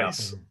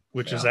 Nice. Yeah.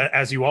 Which is,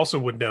 as you also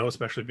would know,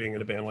 especially being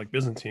in a band like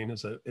Byzantine,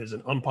 is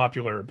an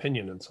unpopular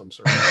opinion in some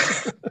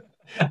circles.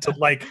 To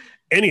like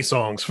any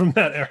songs from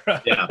that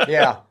era.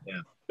 Yeah.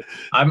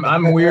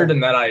 I'm weird in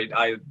that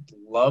I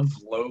love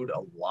Load a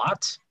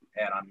lot,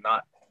 and I'm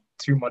not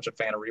too much a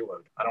fan of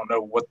Reload. I don't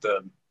know what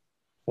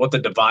the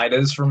divide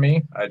is for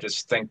me. I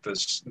just think the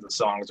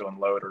songs on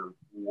Load are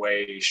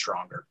way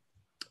stronger.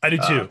 I do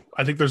too.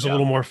 I think there's a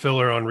little more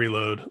filler on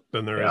Reload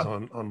than there is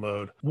on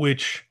Load,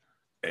 which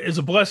is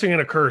a blessing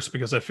and a curse,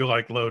 because I feel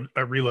like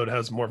Reload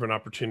has more of an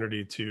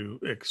opportunity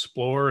to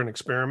explore and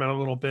experiment a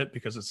little bit,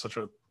 because it's such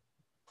a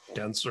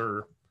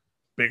denser,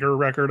 bigger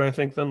record, I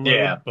think, than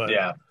Load.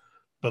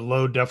 But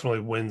Load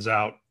definitely wins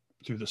out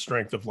through the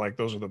strength of like,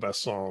 those are the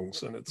best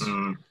songs, and it's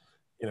a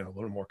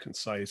little more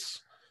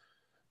concise.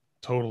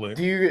 Totally.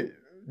 Do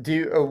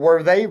you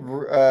were they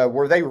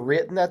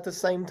written at the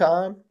same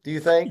time? Do you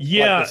think?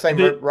 Yeah, like the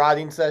same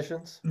writing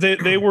sessions.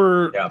 They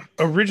were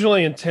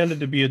originally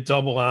intended to be a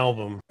double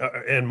album,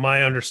 and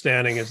my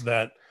understanding is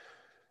that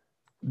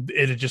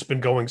it had just been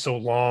going so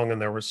long,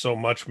 and there was so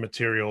much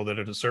material that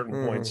at a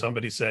certain point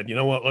somebody said, "You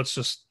know what? Let's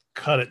just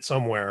cut it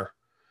somewhere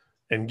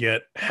and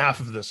get half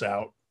of this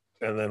out,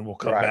 and then we'll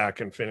come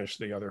back and finish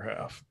the other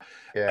half."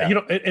 Yeah,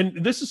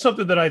 and this is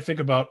something that I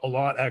think about a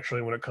lot,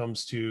 actually, when it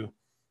comes to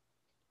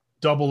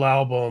double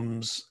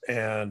albums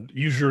and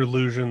Use Your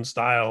Illusion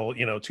style,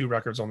 2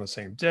 records on the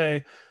same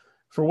day.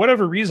 For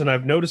whatever reason,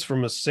 I've noticed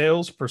from a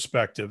sales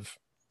perspective,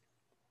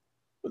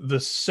 the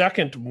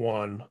second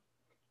one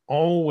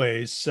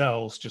always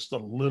sells just a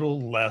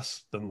little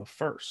less than the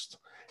first.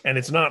 And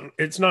it's not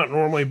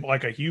normally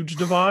like a huge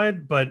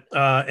divide, but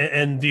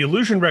and the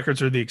Illusion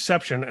records are the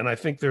exception. And I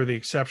think they're the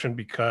exception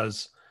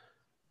because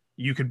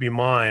You Could Be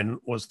Mine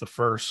was the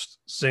first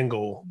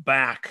single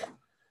back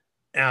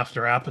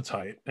after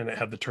Appetite, and it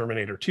had the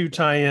Terminator 2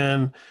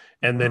 tie-in,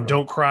 and then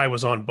Don't Cry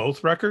was on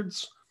both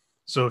records.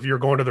 So if you're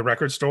going to the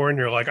record store and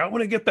you're like, I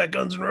want to get that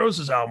Guns N'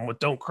 Roses album with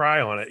Don't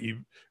Cry on it,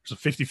 there's a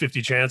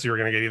 50-50 chance you're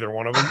going to get either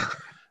one of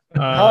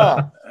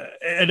them.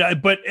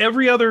 But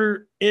every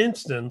other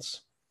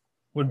instance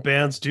when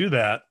bands do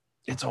that,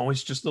 it's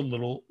always just a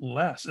little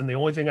less. And the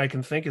only thing I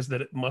can think is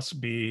that it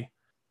must be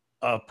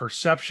a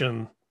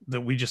perception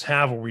that we just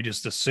have, where we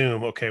just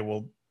assume, okay,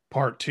 well,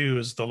 part 2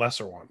 is the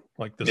lesser one.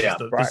 Like this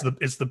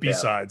it's the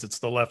B-sides, it's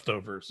the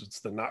leftovers,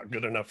 it's the not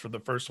good enough for the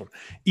first one,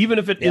 even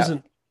if it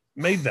isn't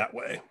made that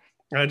way.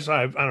 I don't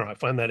know. I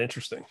find that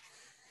interesting.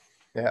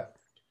 Yeah.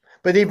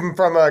 But even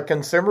from a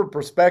consumer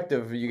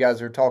perspective, you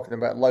guys are talking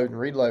about Load and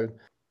Reload.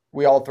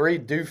 We all three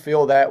do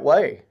feel that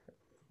way.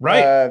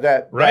 Right.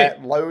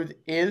 That Load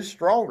is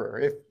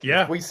stronger.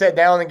 If we sat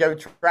down and go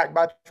track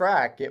by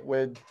track, it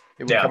would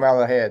come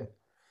out ahead.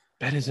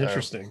 That is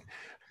interesting.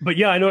 But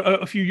yeah, I know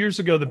a few years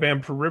ago, the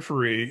band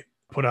Periphery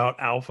put out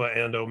Alpha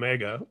and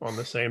Omega on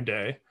the same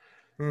day.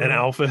 And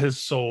Alpha has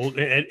sold,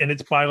 and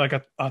it's by like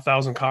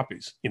 1,000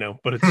 copies,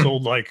 but it's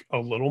sold like a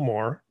little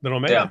more than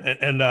Omega. Yeah.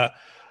 And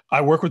I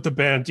work with the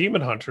band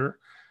Demon Hunter,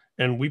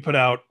 and we put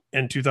out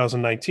in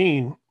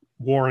 2019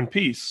 War and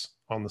Peace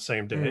on the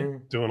same day,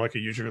 doing like a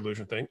Use Your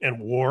Illusion thing. And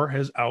War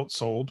has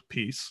outsold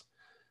Peace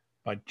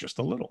by just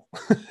a little.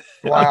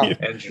 Wow.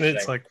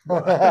 It's like,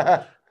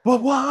 but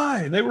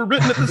why? They were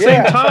written at the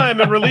same time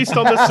and released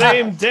on the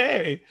same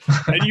day.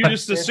 And you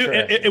just assume,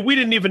 and we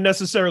didn't even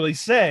necessarily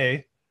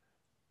say,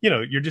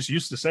 you're just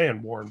used to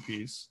saying War and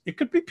Peace. It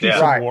could be Peace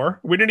and War.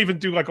 We didn't even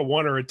do like a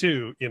 1 or a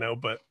 2,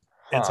 but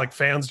it's like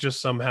fans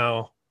just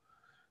somehow,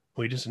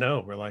 we just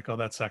know. We're like, oh,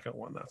 that second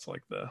one, that's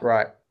like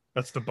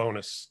that's the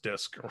bonus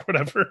disc or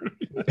whatever.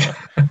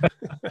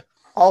 I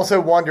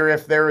also wonder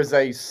if there is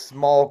a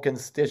small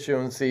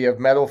constituency of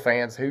metal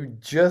fans who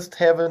just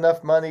have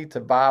enough money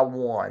to buy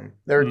one.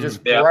 They're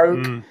just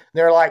broke.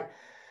 They're like,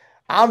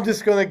 I'm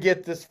just going to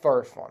get this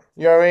first one.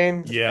 You know what I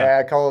mean?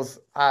 Yeah. Because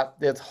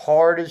it's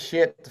hard as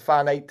shit to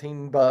find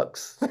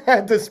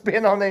 $18 to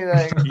spend on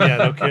anything. Yeah,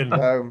 no kidding.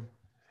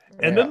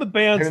 And then the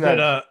bands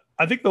that,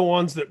 I think the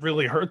ones that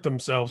really hurt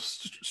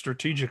themselves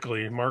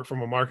strategically,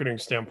 from a marketing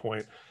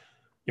standpoint,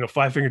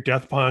 Five Finger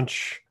Death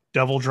Punch,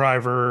 Devil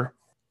Driver,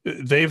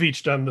 they've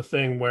each done the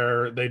thing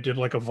where they did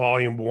like a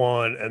volume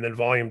 1 and then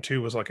volume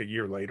 2 was like a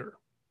year later.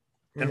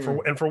 And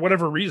for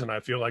whatever reason, I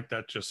feel like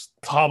that just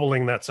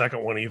hobbling that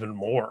second one even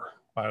more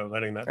by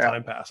letting that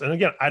time pass. And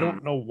again, I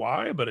don't know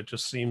why, but it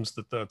just seems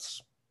that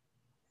that's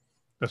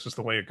just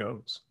the way it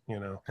goes,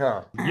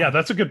 Yeah,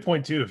 that's a good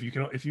point too. If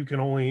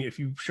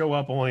you show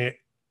up only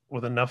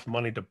with enough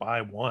money to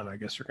buy one, I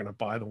guess you're going to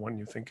buy the one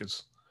you think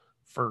is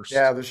first.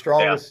 Yeah, the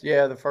strongest.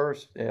 Yeah, the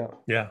first. Yeah.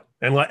 Yeah.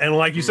 And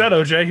like you said,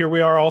 OJ, here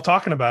we are all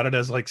talking about it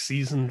as like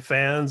seasoned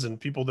fans and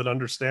people that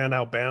understand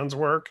how bands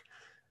work.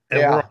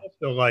 And we're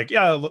also like,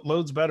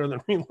 Load's better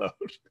than Reload.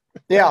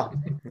 Yeah.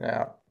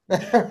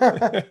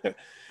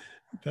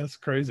 That's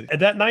crazy.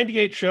 And that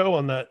 98 show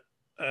on that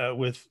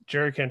with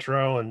Jerry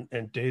Cantrell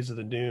and Days of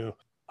the New,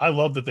 I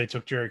love that they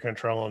took Jerry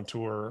Cantrell on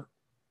tour.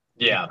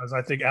 Yeah. Because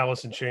I think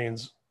Alice in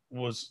Chains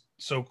was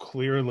so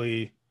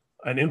clearly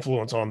an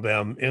influence on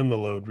them in the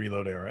Load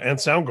Reload era, and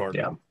Soundgarden.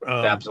 Yeah,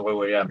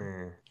 absolutely. Yeah.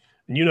 And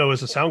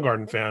as a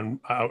Soundgarden fan,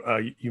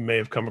 you may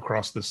have come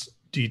across this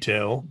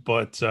detail,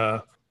 but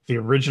the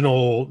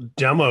original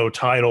demo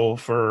title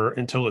for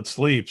Until It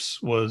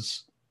Sleeps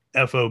was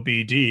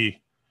FOBD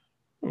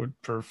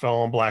for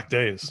Fell on Black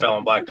Days. Fell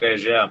on Black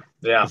Days, yeah.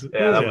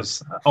 That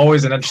was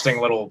always an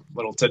interesting little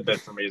tidbit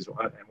for me.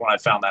 When I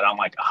found that, I'm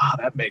like,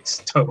 that makes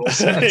total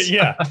sense.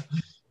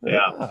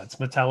 Yeah, it's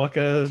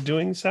Metallica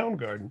doing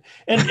Soundgarden,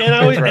 and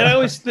I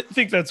always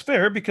think that's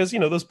fair because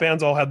those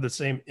bands all had the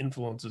same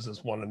influences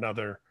as one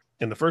another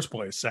in the first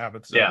place.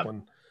 Sabbath,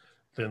 Zeppelin,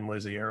 Thin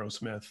Lizzy,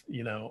 Aerosmith.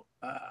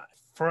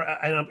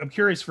 I'm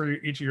curious for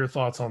each of your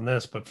thoughts on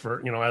this, but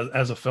for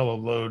as a fellow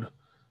Load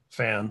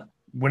fan,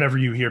 whenever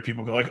you hear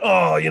people go like,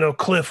 oh,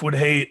 Cliff would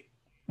hate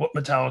what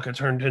Metallica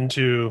turned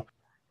into.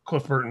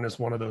 Cliff Burton is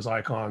one of those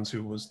icons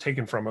who was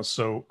taken from us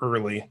so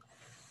early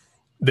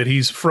that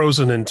he's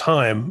frozen in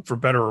time, for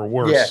better or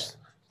worse,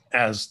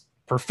 as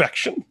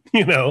perfection.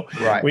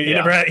 Right.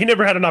 He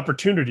never had an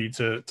opportunity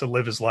to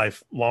live his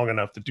life long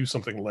enough to do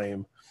something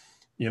lame.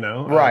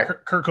 Right.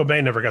 Kurt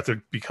Cobain never got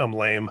to become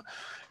lame.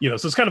 So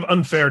it's kind of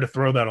unfair to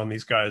throw that on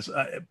these guys.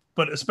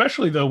 But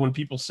especially though, when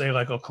people say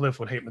like, oh, Cliff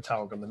would hate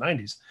Metallica in the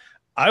 90s,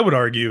 I would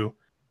argue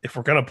if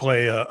we're going to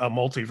play a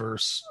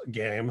multiverse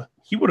game,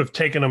 he would have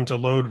taken them to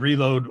Load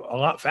Reload a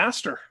lot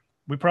faster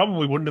we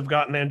probably wouldn't have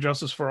gotten And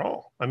Justice for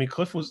All. I mean,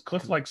 Cliff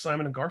like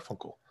Simon and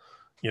Garfunkel.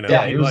 You know,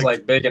 yeah, he was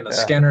like big into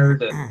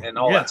Skynyrd and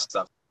all that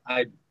stuff.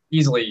 I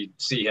easily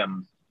see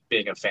him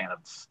being a fan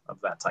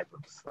of that type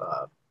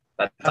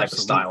of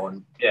style,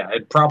 and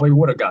it probably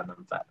would have gotten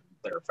him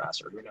there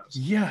faster. Who knows?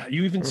 Yeah,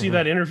 you even see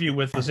that interview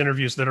with those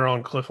interviews that are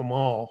on Cliff 'Em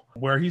All,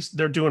 where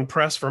they're doing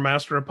press for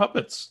Master of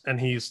Puppets, and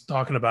he's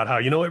talking about how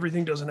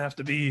everything doesn't have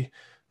to be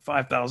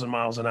 5,000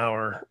 miles an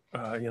hour.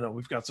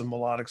 We've got some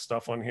melodic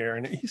stuff on here,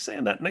 and he's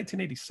saying that in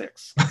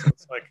 1986. So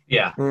it's like,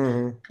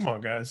 come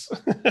on, guys.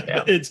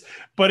 Yeah.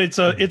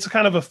 It's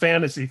kind of a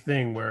fantasy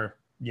thing where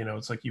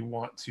it's like you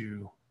want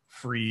to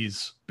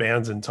freeze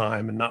bands in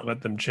time and not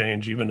let them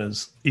change, even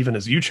as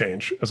you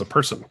change as a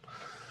person.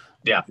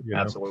 Yeah,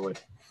 absolutely.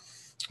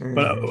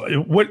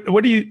 But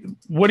what do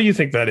you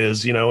think that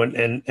is?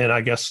 And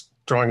I guess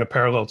drawing a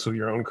parallel to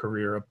your own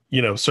career,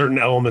 certain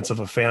elements of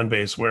a fan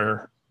base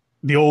where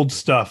the old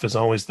stuff is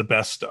always the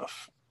best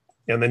stuff,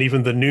 and then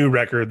even the new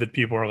record that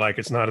people are like,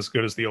 it's not as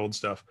good as the old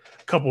stuff.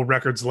 A couple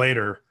records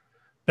later,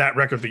 that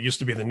record that used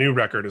to be the new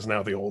record is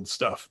now the old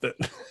stuff. That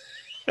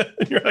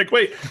you're like,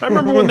 wait, I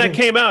remember when that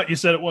came out, you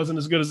said it wasn't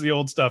as good as the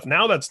old stuff.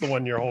 Now that's the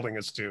one you're holding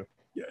us to.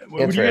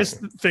 What do you guys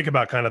think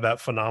about kind of that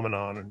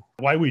phenomenon and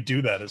why we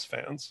do that as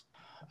fans?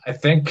 I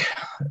think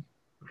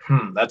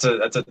that's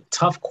a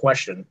tough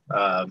question.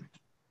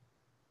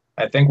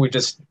 I think we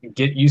just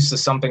get used to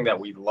something that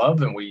we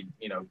love, and we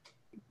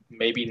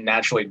maybe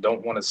naturally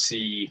don't want to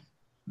see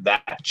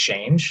that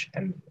change.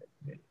 And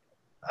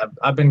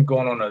I've been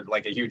going on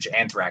a huge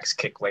Anthrax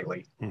kick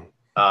lately.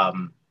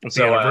 With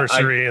the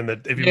anniversary and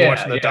if you've been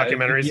watching the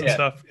documentaries and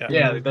stuff.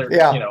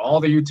 All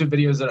the YouTube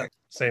videos that I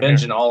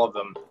binge in all of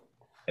them.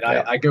 And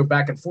I go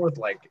back and forth,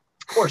 like,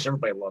 of course,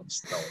 everybody loves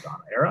the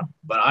Belladonna era,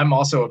 but I'm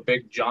also a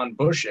big John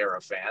Bush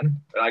era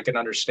fan. And I can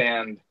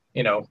understand,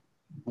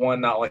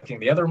 one not liking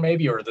the other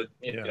maybe, or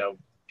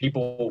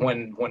people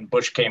when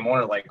Bush came on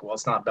are like, well,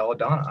 it's not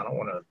Belladonna. I don't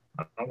want to,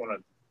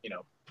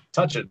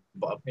 touch it.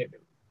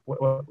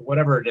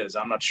 Whatever it is,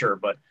 I'm not sure.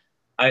 But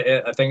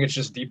I think it's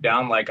just deep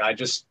down, like,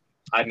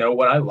 I know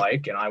what I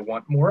like and I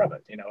want more of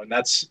it, and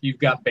you've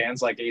got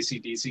bands like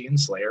AC/DC and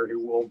Slayer who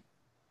will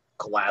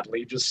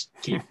gladly just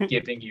keep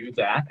giving you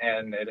that,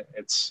 and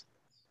it's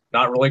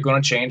not really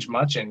going to change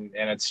much, and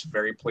it's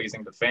very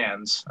pleasing to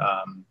fans.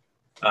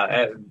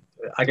 I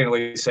can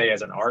really say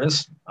as an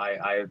artist,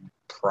 I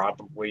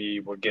probably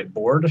would get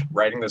bored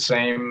writing the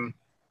same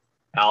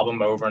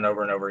album over and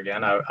over and over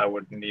again. I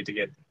would need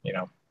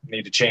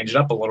to change it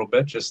up a little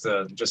bit just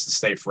to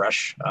stay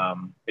fresh.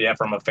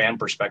 From a fan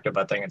perspective,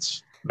 I think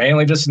it's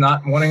mainly just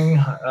not wanting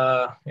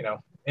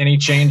any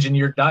change in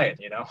your diet.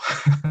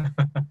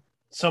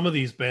 Some of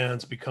these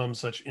bands become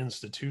such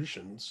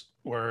institutions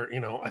where,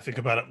 I think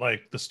about it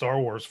like the Star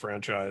Wars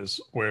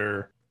franchise,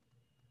 where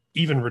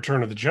even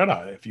Return of the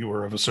Jedi, if you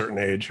were of a certain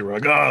age, you were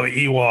like, oh,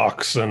 the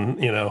Ewoks, and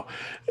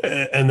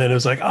and then it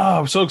was like, oh,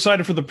 I'm so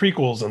excited for the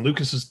prequels, and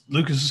Lucas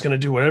is going to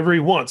do whatever he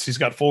wants. He's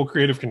got full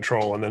creative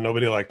control, and then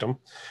nobody liked him,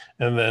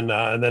 and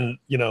then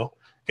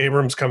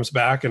Abrams comes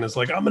back and is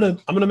like, I'm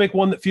gonna make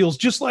one that feels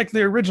just like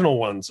the original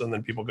ones, and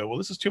then people go, well,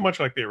 this is too much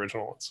like the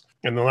original ones.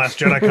 And The Last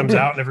Jedi comes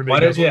out, and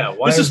everybody goes,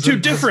 this is too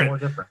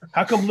different.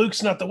 How come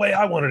Luke's not the way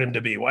I wanted him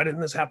to be? Why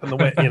didn't this happen the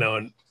way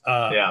And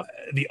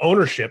the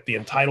ownership, the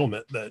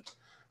entitlement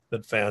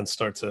that fans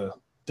start to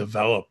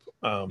develop,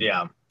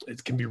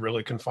 it can be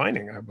really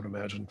confining, I would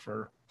imagine,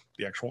 for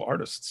the actual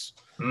artists.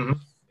 Mm-hmm.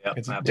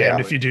 It's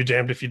damned if you do,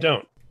 damned if you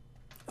don't.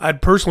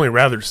 I'd personally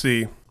rather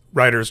see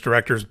writers,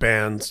 directors,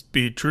 bands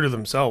be true to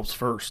themselves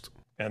first,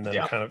 and then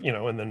kind of,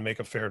 and then make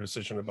a fair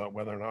decision about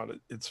whether or not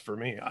it's for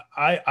me.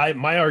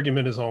 My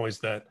argument is always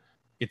that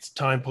it's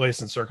time, place,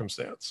 and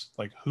circumstance.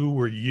 Like, who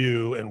were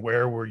you and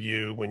where were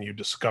you when you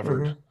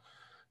discovered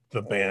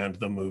the band,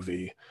 the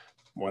movie,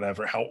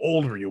 whatever? How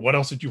old were you? What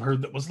else had you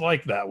heard that was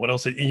like that? What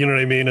else, you know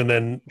what I mean? And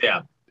then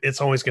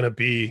it's always going to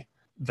be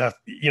that,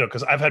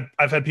 because I've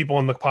had people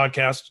on the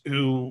podcast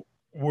who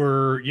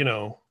were,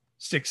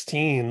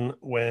 16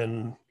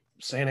 when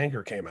Saint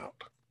Anger came out,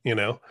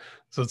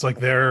 so it's like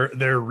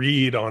their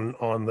read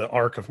on the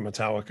arc of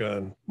Metallica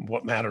and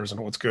what matters and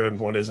what's good and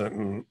what isn't,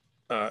 and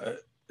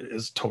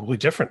is totally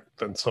different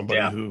than somebody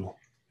who,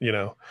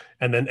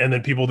 and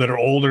then people that are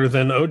older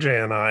than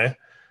OJ and I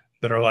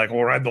that are like,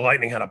 well, Ride the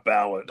Lightning had a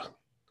ballad.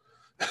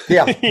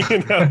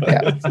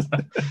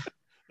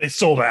 They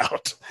sold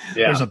out.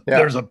 There's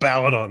a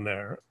ballad on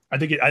there. I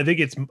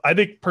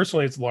think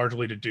personally it's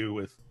largely to do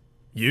with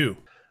you.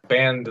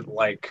 Band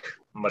like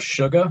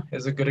Meshuggah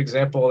is a good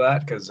example of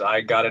that, because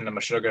I got into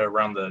Meshuggah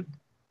around the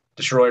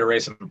Destroy,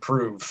 Erase, and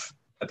Improve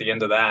at the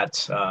end of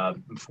that,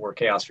 before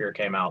Chaos Fear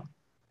came out.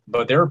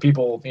 But there are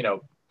people,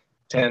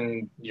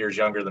 10 years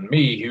younger than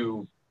me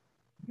who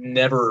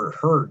never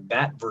heard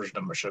that version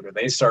of Meshuggah.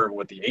 They started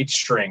with the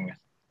 8-string,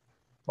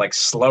 like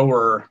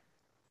slower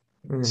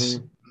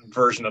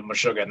version of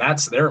Meshuggah, and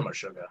that's their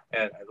Meshuggah.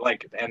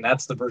 And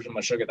that's the version of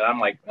Meshuggah that I'm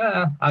like,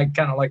 I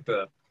kind of like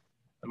the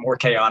more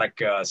chaotic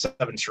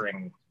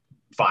 7-string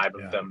vibe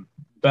of them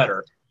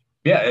better.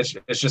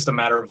 It's just a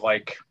matter of,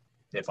 like,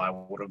 if I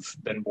would have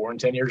been born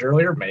 10 years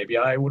earlier, maybe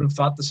I would have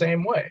thought the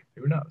same way.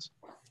 Who knows?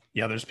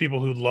 Yeah, there's people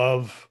who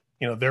love,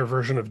 their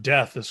version of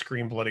death is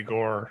scream, bloody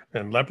gore,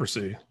 and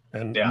leprosy.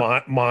 And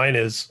mine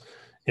is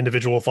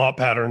individual thought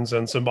patterns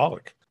and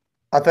symbolic.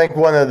 I think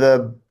one of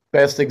the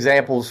best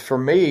examples for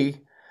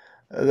me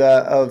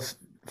of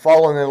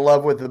falling in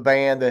love with a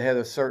band that had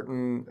a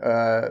certain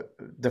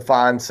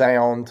defined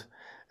sound,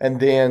 and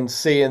then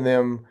seeing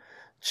them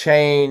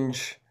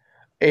change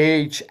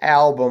each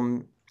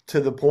album to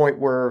the point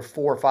where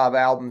 4 or 5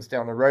 albums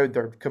down the road,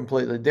 they're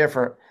completely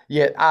different.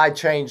 Yet I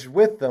changed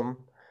with them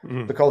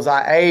because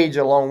I age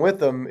along with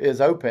them is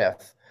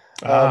Opeth.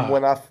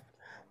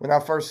 When I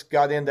first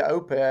got into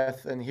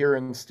Opeth and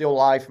hearing Still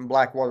Life in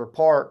Blackwater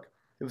Park,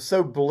 it was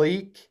so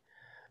bleak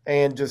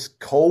and just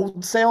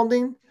cold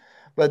sounding,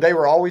 but they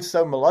were always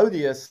so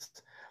melodious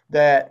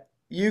that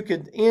you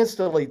could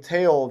instantly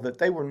tell that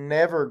they were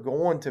never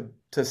going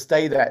to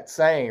stay that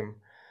same,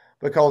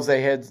 because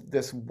they had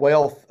this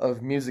wealth of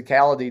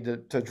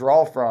musicality to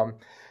draw from.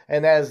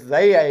 And as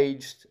they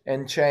aged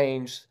and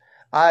changed,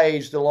 I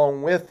aged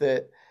along with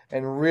it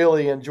and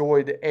really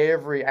enjoyed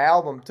every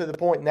album, to the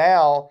point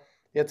now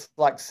it's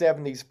like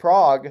 70s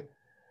prog,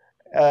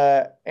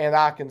 and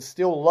I can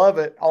still love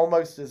it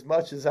almost as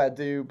much as I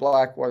do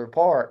Blackwater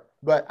Park.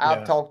 But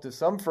I've talked to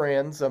some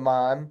friends of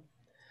mine,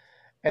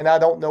 and I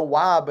don't know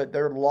why, but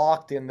they're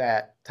locked in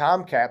that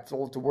time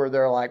capsule to where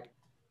they're like,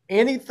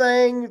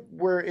 anything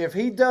where if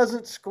he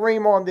doesn't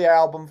scream on the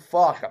album,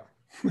 fuck him.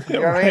 You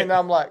know what I mean? And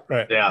I'm like,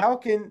 how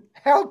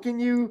can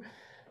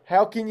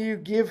you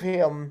give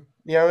him,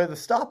 the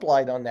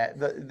stoplight on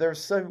that? They're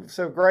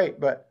so great.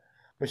 But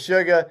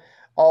Meshuggah,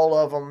 all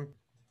of them.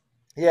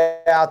 Yeah,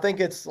 I think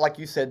it's like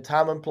you said,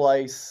 time and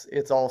place.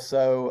 It's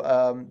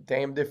also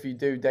damned if you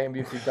do, damned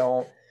if you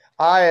don't.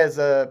 I, as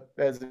a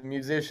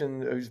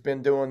musician who's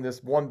been doing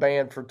this one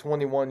band for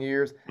 21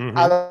 years,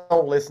 I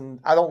don't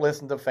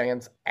listen to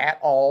fans at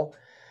all.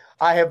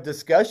 I have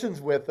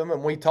discussions with them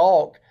and we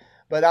talk,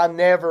 but I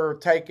never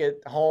take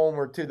it home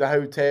or to the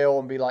hotel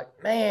and be like,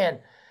 man,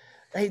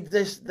 they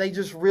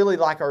just really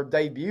like our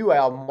debut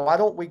album. Why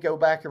don't we go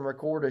back and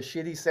record a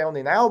shitty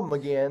sounding album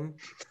again?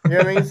 You know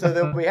what I mean? So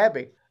they'll be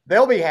happy.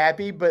 They'll be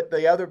happy, but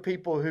the other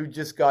people who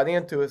just got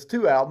into us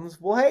 2 albums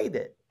will hate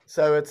it.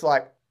 So it's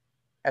like,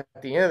 at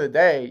the end of the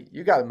day,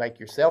 you got to make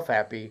yourself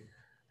happy,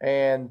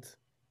 and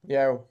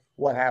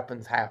what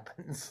happens.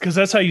 Because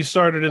that's how you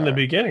started in the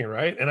beginning,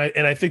 right? And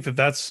I think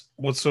that's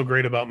what's so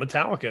great about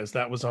Metallica, is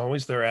that was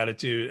always their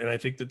attitude. And I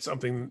think that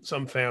something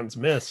some fans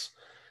miss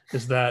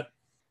is that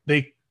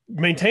they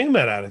maintained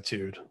that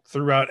attitude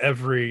throughout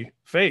every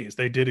phase.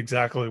 They did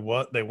exactly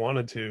what they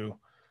wanted to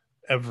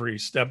every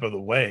step of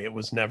the way. It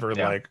was never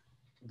like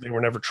they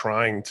were never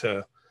trying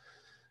to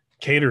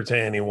cater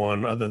to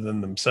anyone other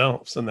than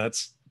themselves, and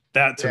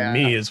that to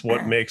me is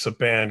what makes a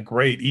band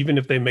great, even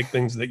if they make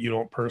things that you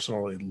don't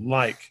personally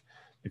like,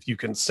 if you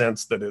can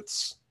sense that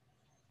it's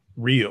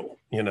real,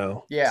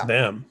 it's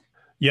them.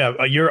 Yeah.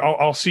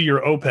 I'll see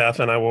your Opeth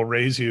and I will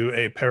raise you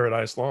a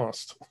Paradise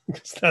Lost.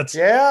 That's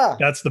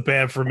the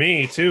band for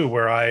me too,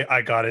 where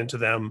I got into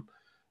them,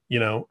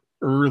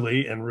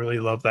 early and really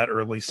loved that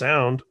early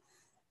sound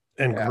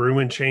and grew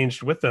and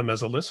changed with them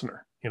as a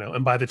listener,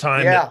 and by the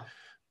time that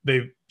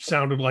they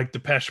sounded like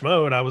Depeche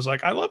Mode, I was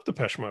like, I love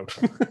Depeche Mode.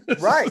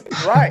 Right.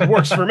 It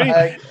works for me.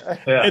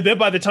 And then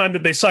by the time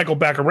that they cycle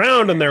back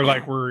around and they're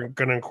like, we're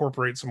going to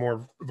incorporate some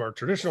more of our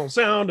traditional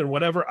sound and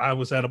whatever, I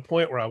was at a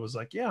point where I was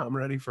like, I'm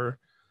ready for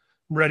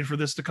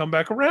this to come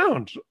back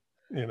around.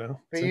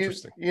 It's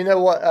interesting. You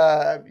know what?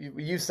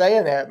 You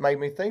saying that made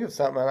me think of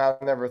something I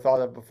never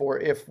thought of before.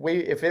 If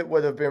it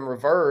would have been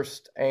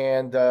reversed,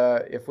 and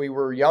if we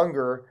were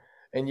younger,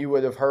 and you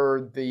would have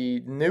heard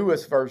the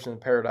newest version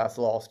of Paradise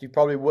Lost, you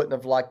probably wouldn't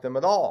have liked them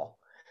at all.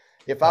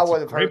 If I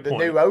would have heard the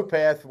new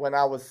Opeth when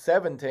I was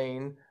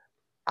 17,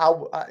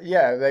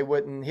 they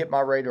wouldn't hit my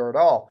radar at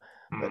all.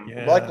 But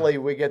luckily,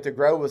 we get to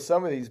grow with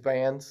some of these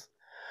bands.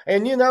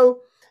 And,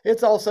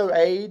 it's also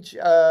age.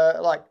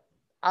 Like,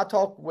 I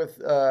talk with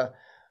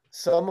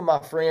some of my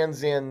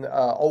friends in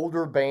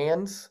older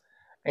bands,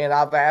 and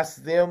I've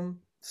asked them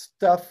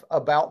stuff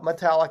about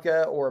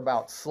Metallica or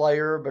about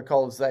Slayer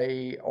because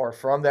they are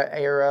from that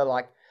era.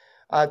 Like,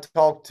 I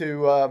talked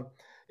to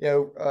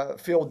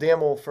Phil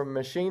Dimmel from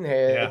Machine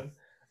Head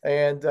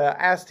and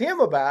asked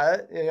him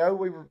about it.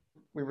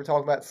 We were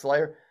talking about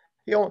Slayer.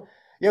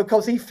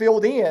 Because he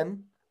filled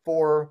in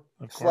for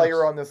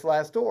Slayer on this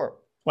last tour.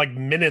 Like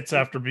minutes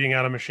after being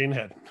out of Machine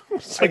Head.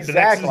 It's like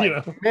exactly. The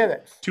next,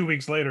 minutes. 2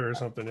 weeks later or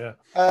something,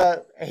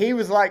 he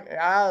was like,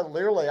 I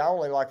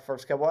only like the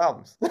first couple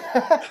albums.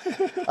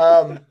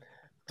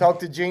 Talked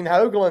to Gene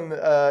Hoglan,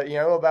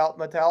 about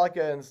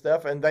Metallica and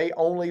stuff, and they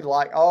only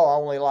like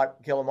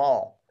Kill 'Em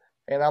All.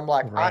 And I'm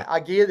like,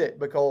 I get it,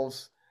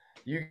 because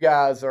you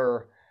guys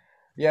are,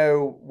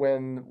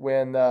 when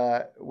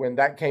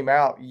that came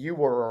out, you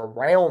were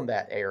around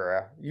that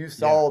era. You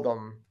saw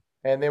them.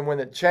 And then when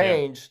it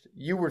changed,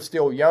 you were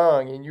still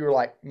young, and you were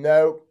like,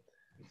 nope,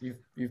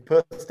 you've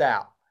pushed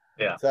out.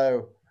 Yeah.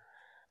 So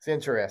it's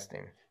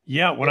interesting.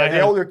 Yeah, when Yeah, I the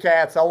had older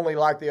cats only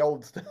like the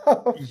old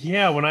stuff.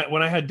 yeah when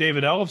I had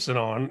David Ellefson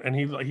on, and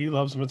he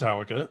loves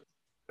Metallica.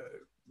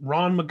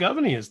 Ron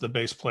McGovney is the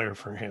bass player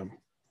for him,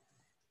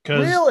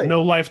 because Really?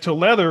 No Life Till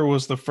Leather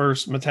was the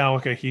first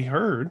Metallica he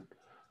heard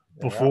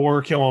Yeah.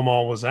 before Kill 'Em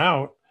All was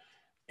out.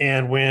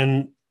 And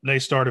when they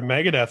started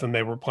Megadeth and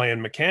they were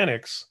playing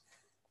Mechanics,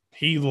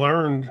 he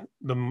learned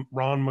the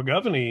Ron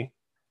McGovney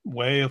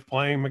way of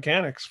playing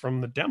Mechanics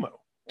from the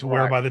demo, to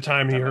where Right. by the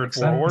time he That heard makes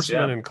Four sense,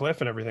 Horsemen yeah. and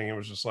Cliff and everything, it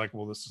was just like,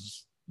 well, this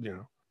is,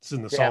 it's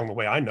in the Yeah. song the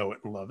way I know it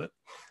and love it.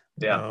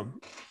 Yeah.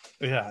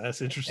 Yeah,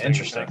 that's interesting.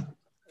 Interesting.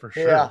 For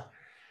sure. Yeah.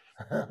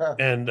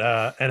 And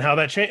how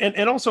that changed,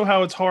 and also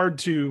how it's hard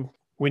to,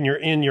 when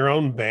you're in your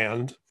own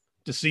band,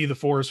 to see the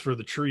forest for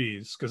the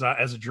trees. Because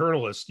as a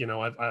journalist,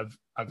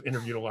 I've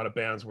interviewed a lot of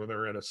bands where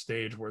they're at a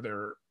stage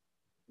where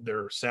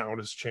their sound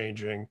is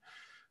changing,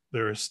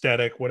 their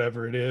aesthetic,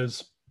 whatever it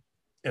is,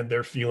 and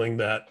they're feeling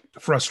that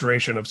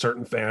frustration of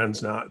certain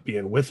fans not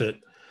being with it.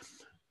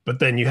 But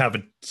then you have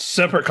a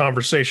separate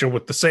conversation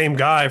with the same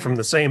guy from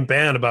the same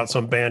band about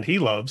some band he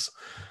loves,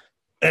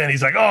 and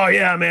he's like, "Oh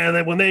yeah, man,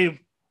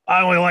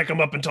 I only like them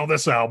up until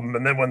this album,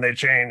 and then when they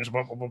change,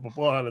 blah blah blah blah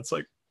blah." And it's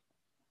like,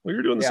 well,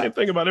 you're doing the Yeah. same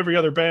thing about every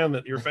other band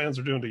that your fans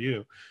are doing to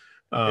you.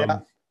 Yeah.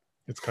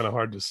 It's kind of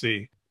hard to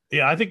see.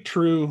 Yeah, I think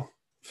true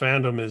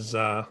fandom is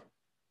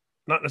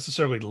not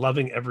necessarily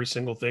loving every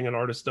single thing an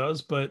artist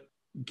does, but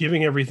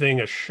giving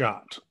everything a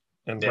shot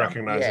and Yeah.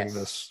 recognizing Yes.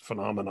 this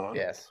phenomenon.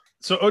 Yes.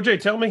 So OJ,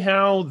 tell me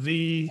how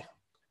the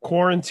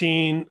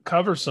quarantine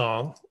cover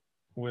song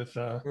with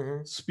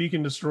Mhm. Speak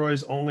and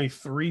Destroy's only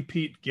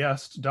three-peat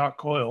guest, Doc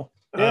Coyle.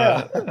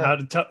 Yeah.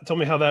 Tell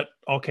me how that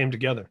all came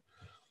together,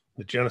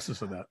 the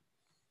genesis of that.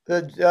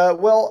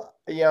 Well,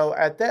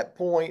 at that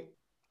point,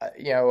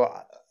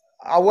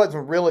 I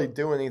wasn't really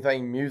doing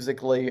anything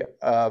musically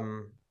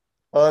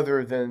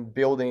other than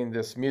building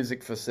this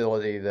music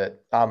facility that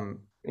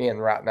I'm in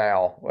right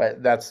now.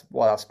 That's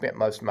what I spent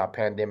most of my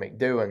pandemic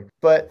doing.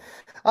 But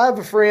I have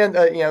a friend,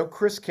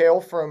 Chris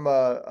Kell from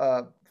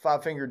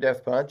Five Finger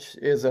Death Punch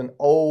is an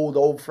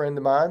old friend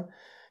of mine.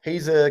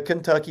 He's a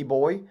Kentucky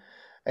boy.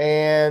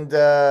 And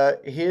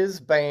his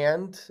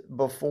band,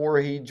 before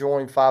he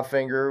joined Five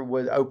Finger,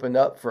 would open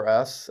up for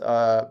us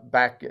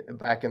back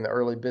in the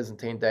early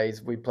Byzantine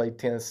days. We played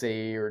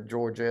Tennessee or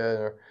Georgia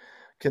or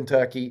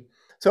Kentucky.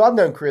 So I've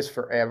known Chris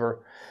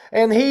forever.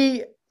 And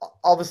he,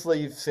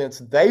 obviously, since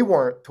they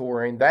weren't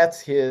touring, that's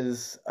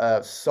his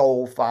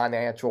sole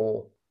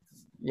financial,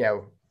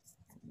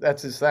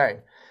 that's his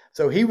thing.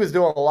 So he was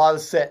doing a lot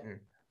of setting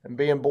and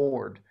being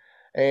bored.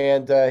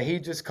 And he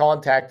just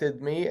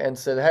contacted me and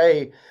said,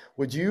 "Hey,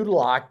 would you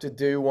like to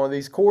do one of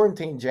these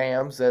quarantine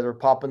jams that are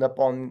popping up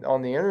on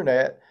the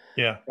internet?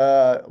 Yeah.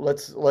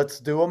 Let's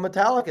do a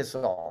Metallica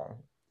song."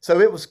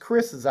 So it was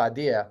Chris's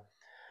idea,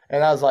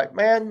 and I was like,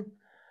 "Man,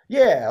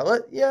 yeah,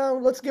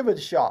 let's give it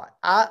a shot."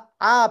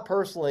 I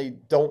personally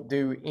don't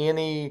do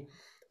any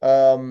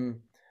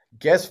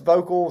guest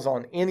vocals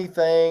on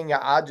anything.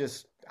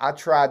 I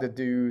try to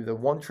do the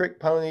One Trick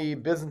Pony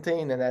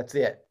Byzantine, and that's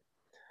it.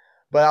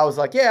 But I was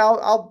like, yeah,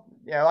 I'll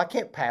I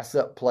can't pass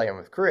up playing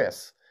with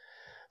Chris.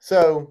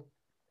 So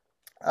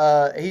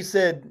he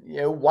said,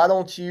 why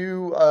don't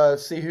you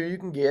see who you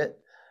can get?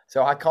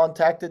 So I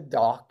contacted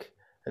Doc,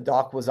 and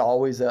Doc was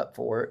always up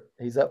for it.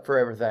 He's up for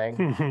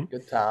everything.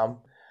 Good time.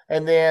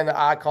 And then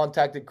I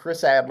contacted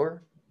Chris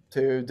Adler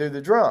to do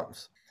the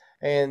drums.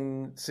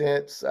 And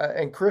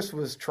and Chris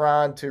was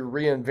trying to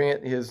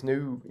reinvent his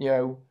new,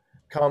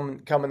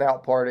 coming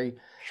out party.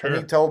 Sure. And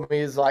he told me,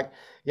 he's like,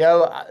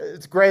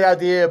 it's a great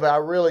idea, but I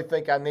really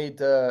think I need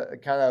to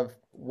kind of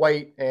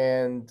wait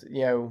and,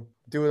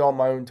 do it on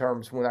my own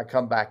terms when I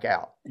come back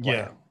out.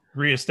 Yeah.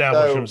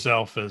 Reestablish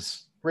himself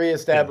as.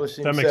 Reestablish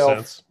himself. That makes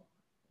sense.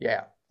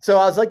 Yeah. So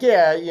I was like,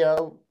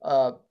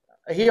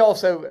 he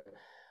also,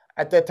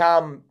 at that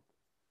time,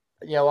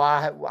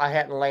 I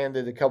hadn't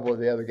landed a couple of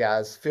the other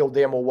guys. Phil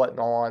Dimmel wasn't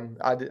on.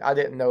 I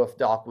didn't know if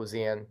Doc was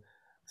in.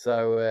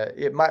 So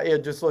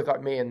it just looked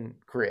like me and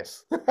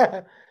Chris.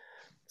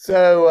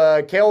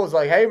 So Kel was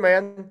like, "Hey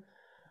man,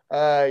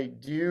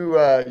 do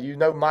you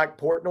know Mike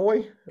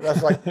Portnoy?" And I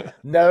was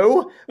like,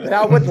 "No, but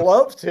I would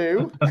love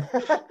to."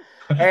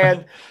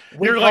 And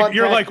you're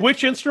like,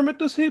 which instrument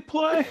does he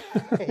play?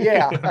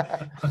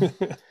 Yeah.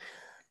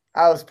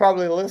 I was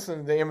probably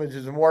listening to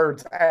Images and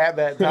Words at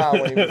that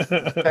time when he was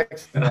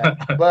texting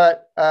that.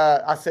 But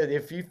I said,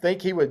 if you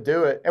think he would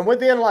do it, and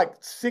within like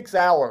 6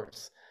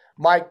 hours,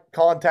 Mike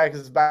contacted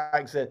us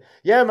back and said,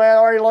 "Yeah, man, I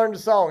already learned the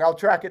song. I'll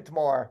track it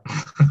tomorrow."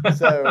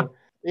 So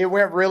it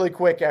went really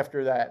quick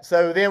after that.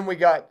 So then we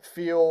got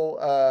Phil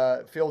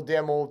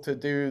Dimmel to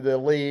do the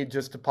lead,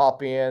 just to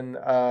pop in.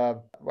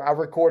 I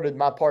recorded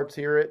my parts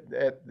here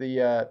at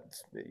the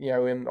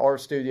in our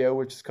studio,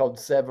 which is called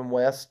 7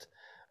 West.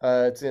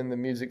 It's in the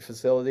music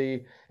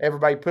facility.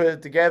 Everybody put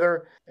it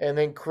together, and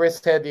then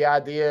Chris had the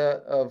idea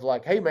of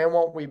like, "Hey man,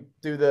 why don't we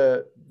do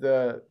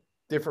the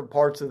different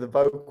parts of the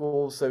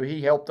vocals?" So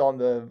he helped on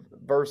the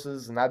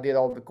verses, and I did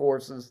all the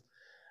choruses.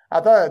 I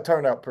thought it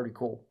turned out pretty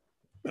cool.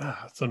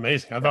 It's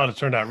amazing. I thought it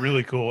turned out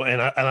really cool,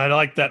 and I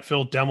like that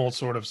Phil Demmel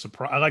sort of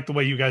surprise. I like the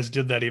way you guys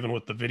did that, even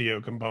with the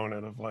video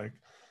component of like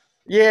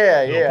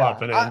Phil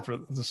popping in for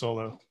the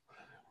solo.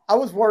 I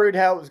was worried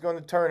how it was going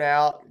to turn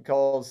out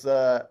because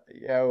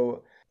you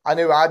know, I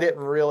knew I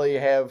didn't really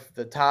have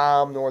the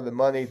time nor the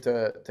money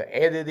to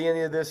edit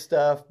any of this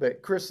stuff.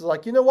 But Chris is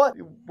like, you know what?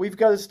 We've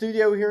got a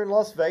studio here in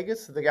Las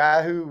Vegas. The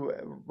guy who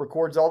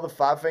records all the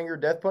Five Finger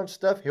Death Punch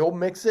stuff, he'll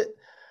mix it.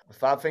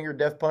 Five Finger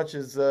Death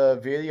Punch's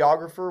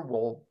videographer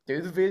will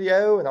do the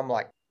video, and I'm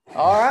like,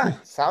 all right,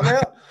 sign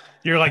up.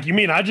 You're like, you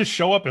mean I just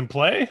show up and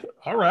play?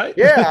 All right.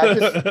 Yeah,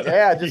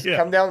 I just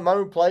come down to my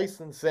own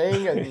place and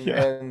sing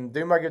and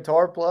do my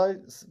guitar play.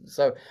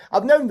 So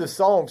I've known the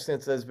song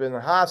since I've been in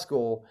high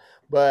school,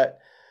 but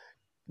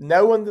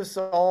knowing the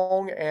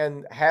song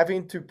and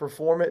having to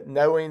perform it,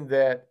 knowing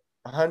that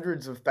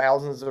hundreds of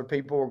thousands of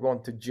people were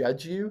going to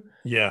judge you.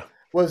 Yeah.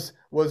 Was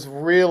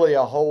really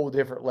a whole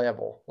different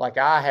level. Like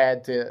I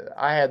had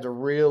to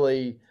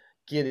really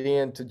get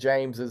into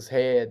James's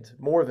head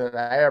more than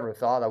I ever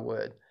thought I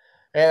would.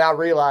 And I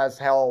realized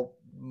how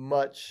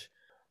much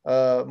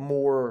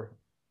more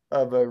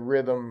of a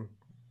rhythm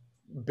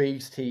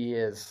beast he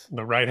is.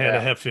 The right hand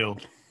of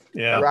Hetfield.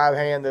 Yeah. The right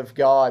hand of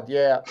God.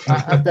 Yeah.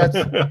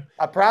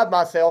 I pride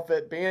myself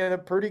at being a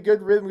pretty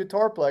good rhythm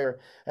guitar player.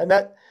 And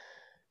that,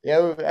 you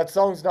know, that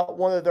song's not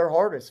one of their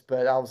hardest,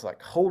 but I was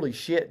like, holy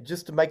shit,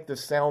 just to make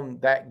this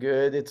sound that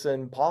good, it's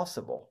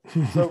impossible.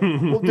 So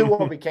we'll do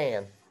what we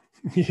can.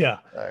 Yeah.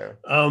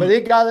 But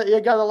it got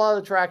a lot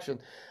of traction.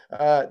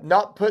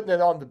 Not putting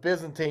it on the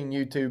Byzantine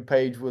YouTube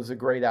page was a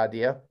great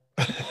idea.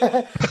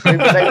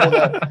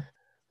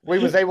 we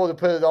was able to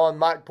put it on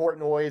Mike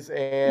Portnoy's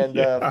and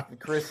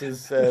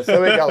Chris's,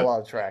 so it got a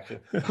lot of traction.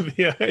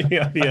 Yeah.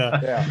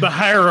 The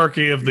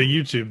hierarchy of the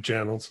YouTube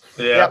channels.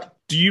 Yeah. Yep.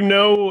 Do you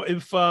know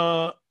if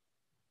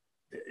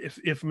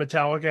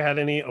Metallica had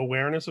any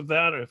awareness of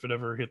that, or if it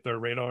ever hit their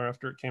radar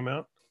after it came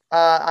out?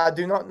 I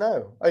do not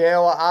know. You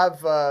know,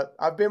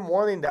 I've been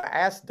wanting to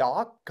ask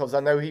Doc because I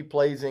know he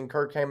plays in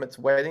Kirk Hammett's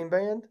wedding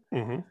band,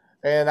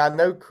 and I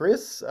know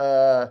Chris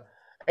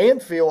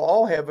and Phil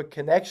all have a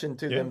connection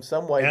to them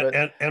some way.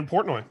 And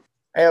Portnoy.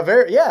 And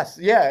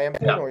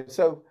Portnoy.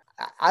 So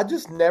I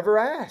just never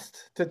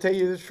asked, to tell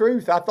you the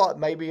truth. I thought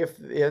maybe if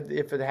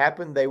it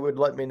happened, they would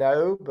let me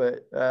know,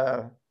 but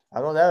I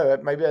don't know.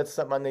 Maybe that's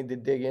something I need to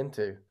dig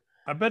into.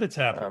 I bet it's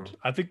happened.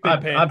 I think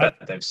I bet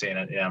they've seen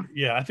it. Yeah.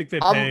 Yeah, I think they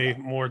pay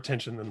more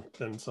attention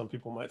than some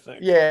people might think.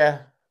 Yeah.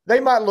 They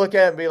might look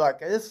at it and be like,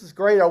 this is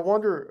great. I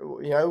wonder,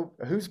 you know,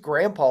 whose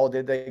grandpa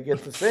did they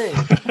get to sing?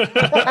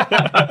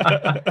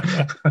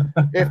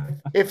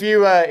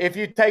 if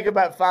you take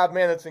about 5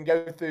 minutes and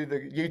go through the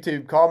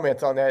YouTube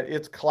comments on that,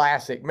 it's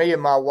classic. Me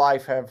and my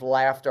wife have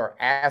laughed our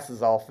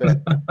asses off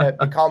at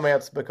the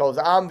comments because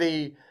I'm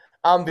the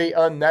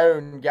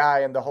unknown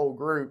guy in the whole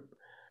group.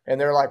 And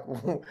they're like,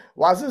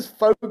 why is this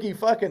fogey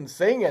fucking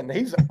singing?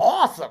 He's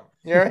awesome.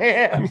 You know what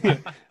I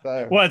mean?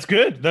 So. Well, it's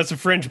good. That's a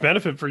fringe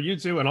benefit for you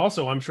too. And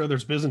also, I'm sure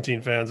there's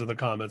Byzantine fans in the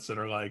comments that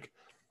are like,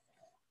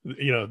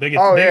 you know, they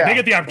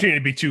get the opportunity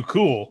to be too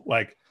cool.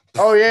 Like,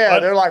 oh yeah,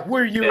 they're like,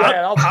 where you at?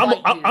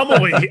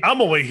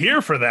 I'm only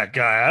here for that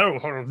guy. I don't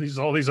know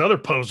who all these other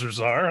posers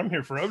are. I'm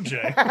here for OJ.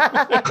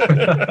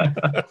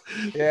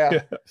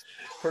 Yeah.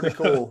 Pretty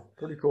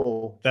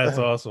cool. That's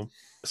awesome.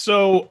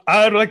 So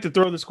I'd like to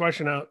throw this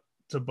question out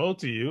to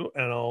both of you,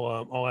 and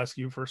I'll ask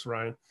you first,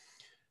 Ryan.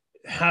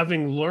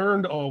 Having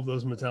learned all of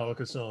those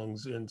Metallica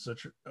songs in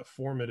such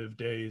formative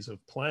days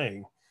of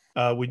playing,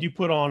 when you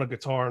put on a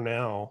guitar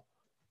now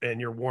and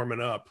you're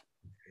warming up,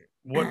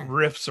 what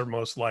riffs are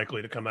most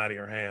likely to come out of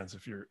your hands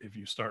if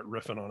you start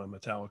riffing on a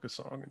Metallica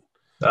song?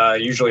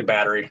 Usually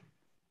Battery.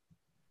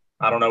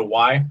 I don't know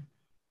why.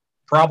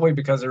 Probably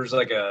because there's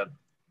like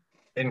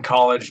in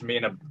college, me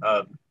and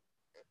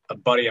a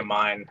buddy of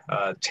mine,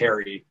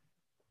 Terry,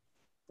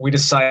 we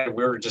decided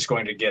we were just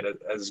going to get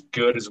as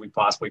good as we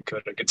possibly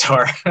could at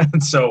guitar.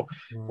 And so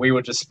we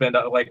would just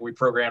we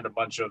programmed a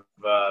bunch of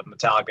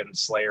Metallica and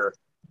Slayer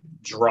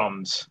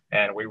drums,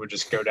 and we would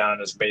just go down in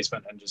his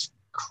basement and just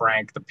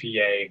crank the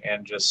PA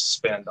and just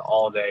spend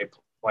all day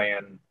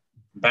playing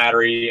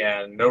Battery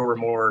and No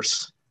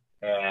Remorse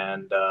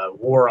and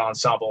War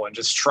Ensemble, and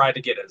just try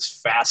to get as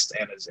fast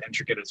and as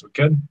intricate as we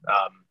could.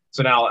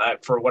 So now,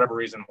 for whatever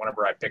reason,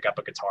 whenever I pick up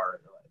a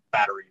guitar,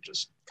 Battery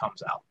just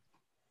comes out.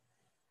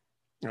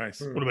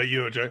 Nice. What about you,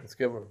 OJ? That's a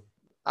good one.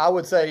 I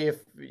would say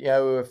if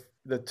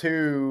the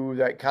two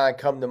that kind of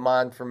come to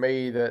mind for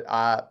me that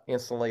I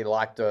instantly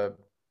like to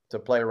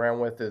play around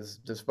with is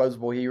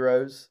Disposable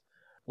Heroes.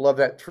 Love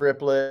that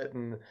triplet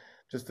and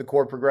just the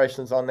chord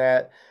progressions on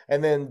that.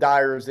 And then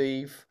Dyer's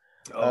Eve.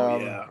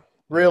 Yeah.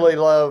 Really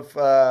love,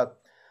 a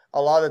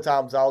lot of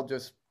times I'll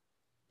just,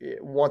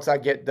 once I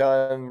get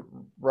done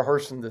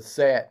rehearsing the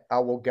set, I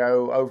will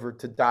go over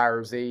to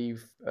Dyer's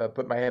Eve,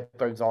 put my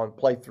headphones on,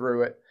 play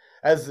through it,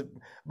 as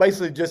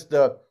basically just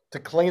to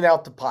clean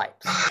out the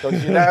pipes.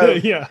 Because,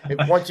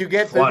 once you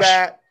get through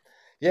that,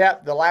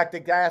 the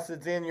lactic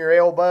acid's in your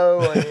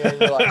elbow, and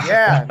you're like,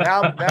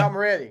 now I'm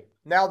ready.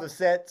 Now the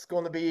set's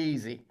going to be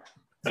easy.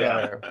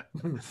 Yeah.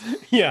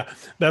 Yeah,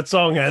 that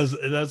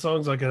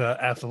song's like an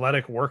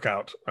athletic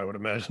workout, I would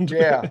imagine.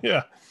 Yeah.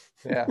 Yeah.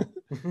 Yeah.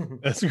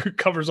 It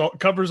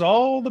covers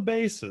all the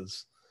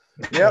bases.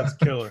 Yep. That's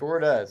killer. Sure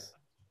does.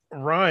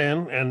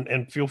 Ryan,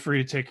 and feel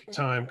free to take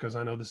time because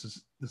I know this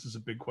is a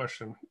big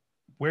question.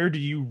 Where do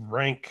you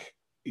rank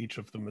each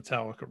of the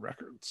Metallica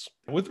records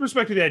with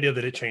respect to the idea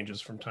that it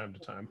changes from time to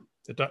time?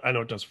 I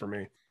know it does for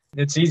me.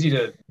 It's easy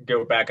to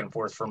go back and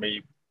forth for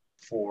me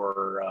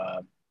for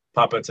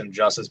Puppets and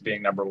Justice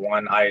being number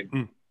one. I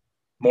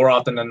more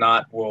often than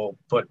not will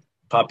put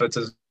Puppets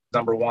as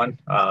number one,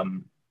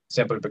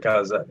 simply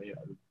because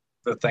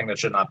the thing that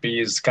should not be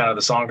is kind of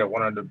the song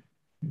that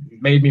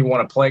made me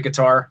want to play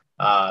guitar.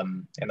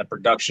 And the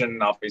production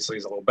obviously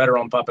is a little better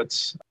on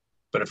Puppets.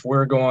 But if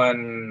we're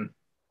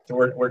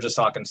just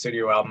talking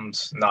studio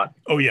albums, not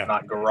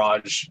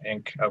Garage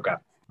Inc. Okay.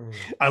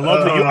 I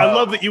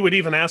love that you would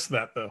even ask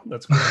that though.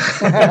 That's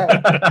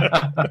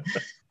great.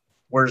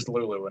 Where's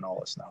Lulu and all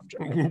this now? I'm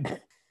joking.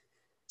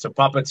 So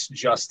Puppets,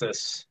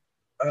 Justice,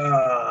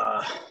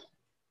 Ride.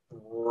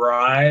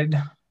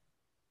 I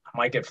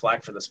might get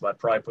flack for this, but I'd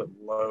probably put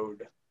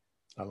Load.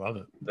 I love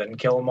it. Then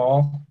Kill 'Em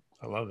All.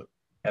 I love it.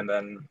 And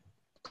then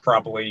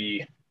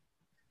probably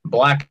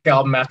Black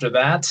Album after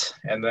that.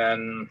 And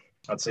then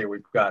let's see,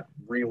 we've got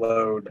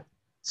Reload,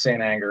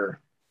 Saint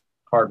Anger,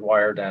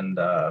 Hardwired, and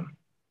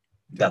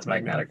Death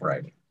Magnetic,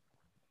 right?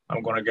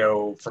 I'm going to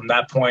go from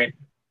that point,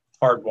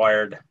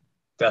 Hardwired,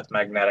 Death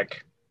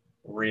Magnetic,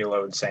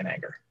 Reload, Saint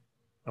Anger.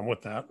 I'm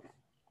with that.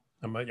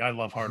 I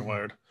love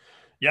Hardwired.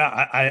 Yeah,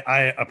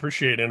 I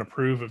appreciate and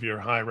approve of your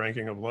high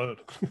ranking of Load.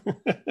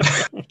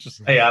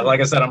 Hey, like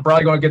I said, I'm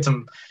probably going to get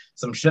some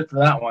shit for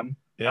that one.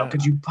 Yeah. How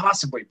could you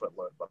possibly put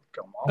Load above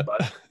Kill 'Em All?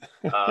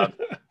 But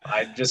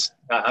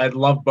I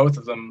love both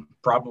of them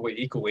probably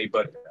equally,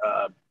 but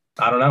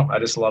I don't know. I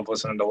just love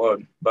listening to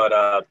Load.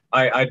 But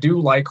I do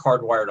like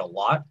Hardwired a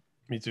lot.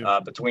 Me too.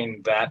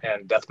 Between that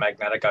and Death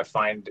Magnetic, I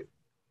find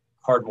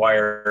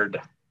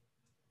Hardwired,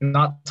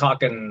 not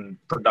talking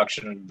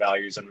production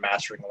values and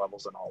mastering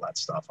levels and all that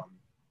stuff, I'm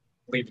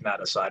leaving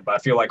that aside. But I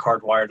feel like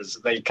Hardwired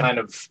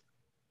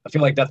I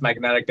feel like Death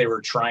Magnetic, they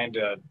were trying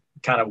to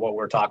kind of what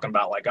we're talking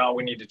about, like, oh,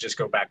 we need to just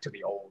go back to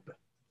the old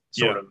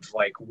sort of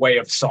like way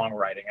of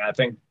songwriting. And I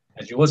think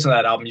as you listen to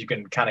that album, you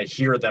can kind of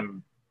hear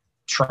them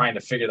trying to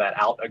figure that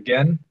out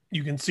again.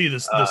 You can see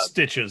the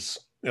stitches,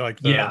 like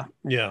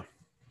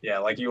yeah,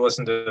 like you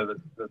listen to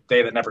the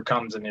Day That Never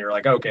Comes, and you're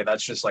like, okay,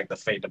 that's just like the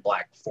Fade to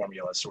Black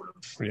formula sort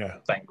of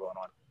thing going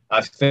on.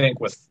 I think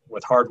with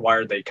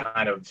Hardwired, they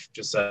kind of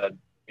just said,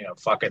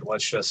 fuck it,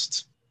 let's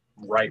just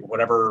write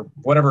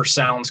whatever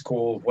sounds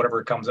cool,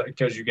 whatever comes out,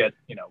 because you get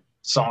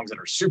songs that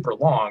are super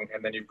long,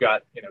 and then you've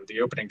got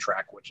the opening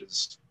track, which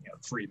is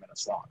 3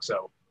 minutes long.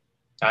 So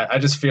I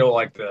just feel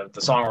like the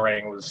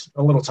songwriting was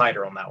a little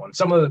tighter on that one.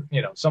 Some of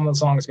the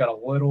songs got a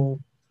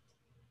little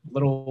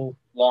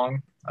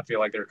long. I feel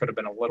like there could have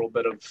been a little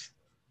bit of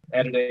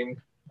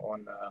editing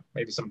on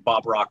maybe some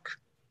Bob Rock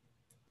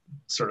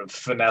sort of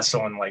finesse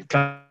on like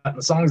cutting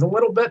the songs a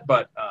little bit.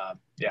 But I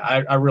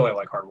really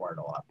like Hardwired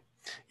a lot.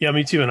 Yeah,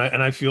 me too.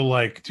 And I feel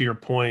like, to your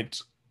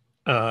point,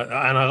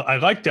 and I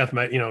like Death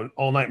Magnetic.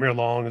 All Nightmare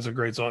Long is a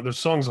great song. There's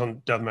songs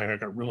on Death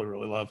Magnetic I really,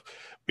 really love.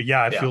 But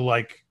I feel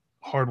like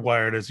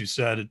Hardwired, as you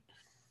said,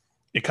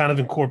 it kind of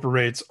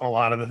incorporates a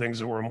lot of the things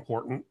that were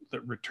important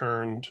that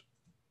returned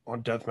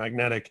on Death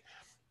Magnetic.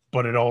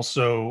 But it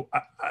also,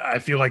 I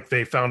feel like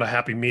they found a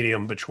happy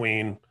medium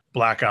between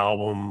Black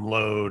Album,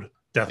 Load,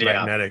 Death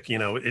Magnetic.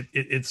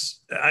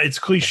 It's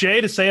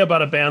cliche to say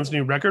about a band's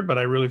new record, but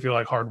I really feel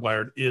like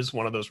Hardwired is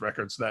one of those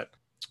records that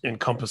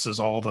encompasses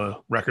all the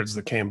records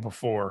that came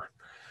before.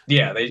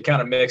 Yeah, they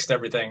kind of mixed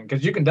everything,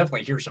 because you can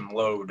definitely hear some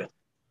Load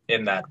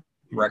in that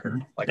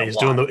record. Like he's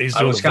doing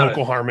the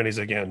vocal harmonies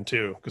again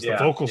too, because the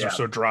vocals are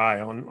so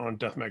dry on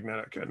Death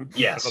Magnetic, and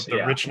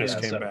the richness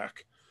came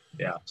back.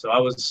 Yeah, so I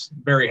was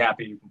very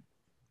happy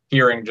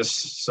hearing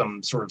just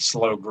some sort of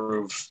slow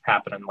groove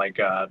happening, like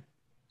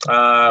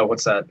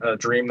what's that?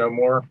 Dream No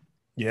More.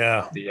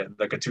 Yeah, the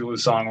Cthulhu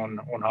song on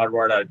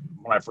Hardwired.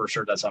 When I first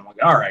heard that song, I'm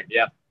like, all right,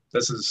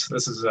 this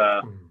is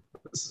a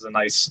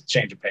nice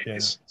change of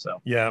pace.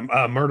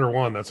 Murder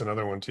One, that's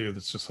another one too.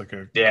 That's just like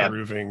a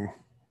grooving,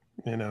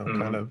 kind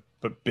of,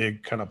 but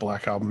big kind of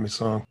Black Album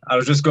song. I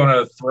was just going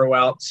to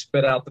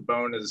Spit Out the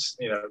Bone is,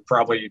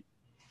 probably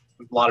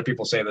a lot of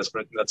people say this,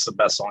 but that's the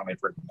best song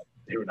they've written.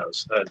 Who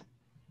knows?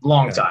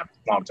 Long time.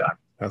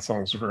 That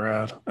song's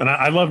rad. And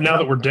I love Now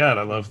That We're Dead.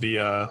 I love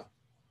the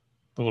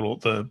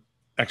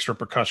extra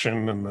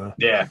percussion and the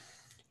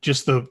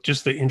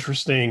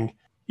interesting,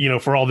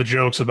 for all the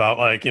jokes about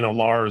like,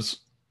 Lars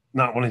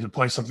not wanting to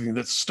play something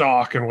that's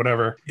stock and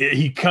whatever.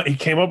 He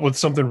came up with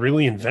something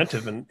really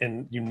inventive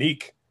and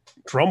unique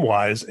drum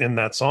wise in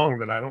that song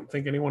that I don't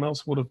think anyone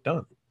else would have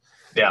done.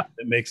 Yeah.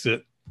 It makes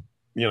it,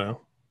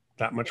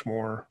 that much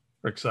more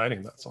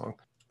exciting, that song.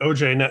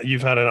 OJ, now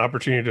you've had an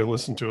opportunity to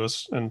listen to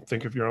us and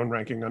think of your own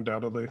ranking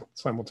undoubtedly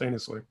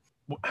simultaneously.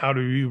 How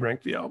do you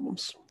rank the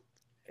albums?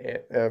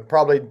 it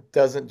probably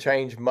doesn't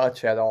change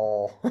much at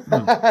all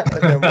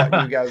than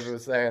what you guys were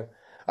saying.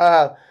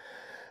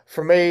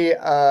 For me,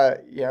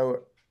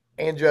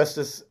 And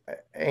Justice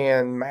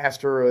and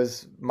Master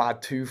is my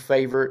two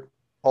favorite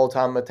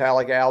all-time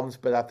Metallica albums,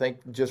 but I think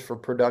just for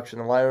production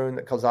alone,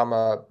 because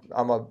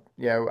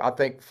I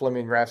think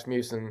Fleming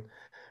Rasmussen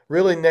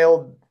really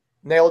nailed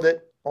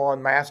it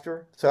on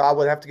Master. So I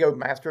would have to go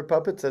Master of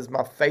Puppets as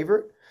my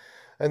favorite,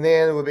 and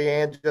then it would be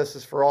And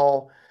Justice for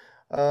All.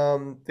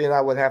 Then I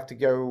would have to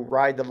go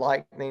Ride the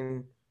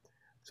Lightning.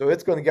 So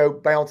it's going to go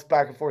bounce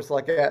back and forth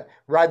like that.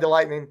 Ride the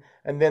Lightning,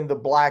 and then the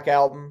Black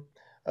Album,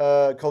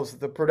 because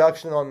the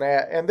production on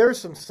that, and there's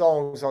some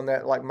songs on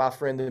that like My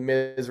Friend in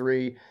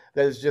Misery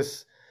that is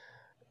just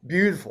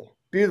beautiful,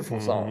 beautiful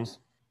songs.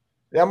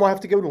 Then I'm going to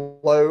have to go to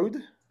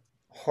Load,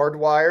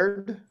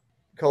 Hardwired,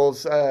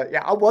 because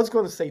I was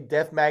going to say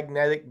Death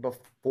Magnetic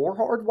before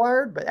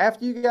Hardwired, but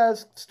after you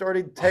guys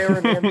started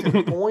tearing into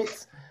the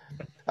points,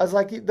 I was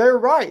like, they're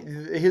right.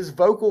 His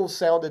vocals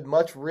sounded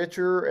much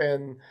richer,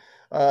 and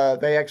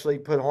they actually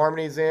put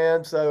harmonies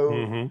in. So,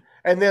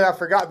 and then I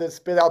forgot that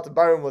Spit Out the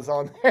Bone was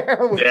on there.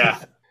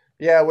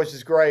 Which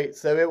is great.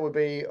 So it would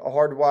be a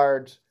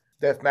Hardwired,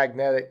 Death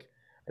Magnetic,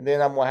 and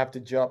then I'm gonna have to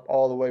jump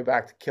all the way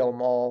back to Kill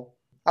 'Em All.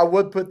 I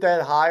would put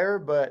that higher,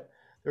 but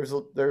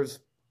there's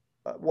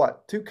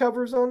what, 2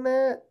 covers on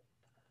that?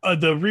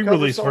 The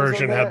re-release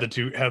version had the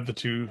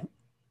two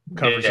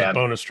covers as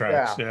bonus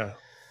tracks.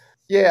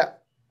 Yeah.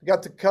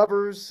 Got the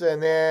covers,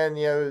 and then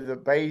the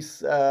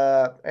bass,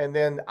 and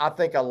then I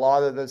think a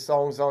lot of the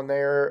songs on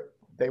there,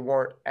 they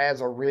weren't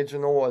as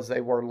original as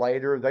they were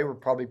later. They were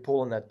probably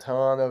pulling a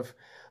ton of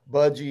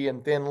Budgie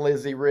and Thin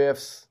Lizzy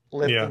riffs,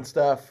 lifting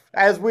stuff,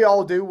 as we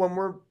all do when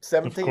we're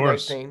 17,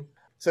 18.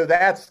 So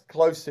that's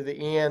close to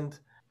the end.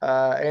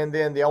 And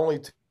then the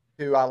only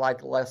two I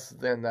like less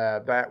than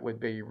that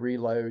would be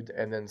Reload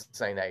and then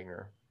St.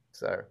 Anger.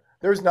 So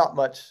there's not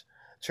much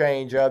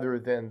change other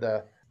than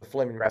the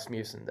Fleming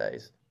Rasmussen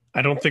days.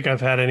 I don't think I've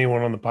had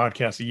anyone on the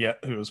podcast yet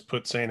who has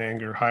put St.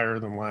 Anger higher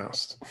than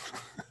last.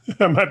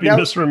 I might be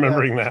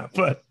misremembering that,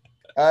 but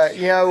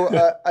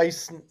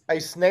a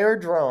snare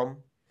drum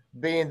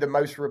being the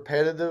most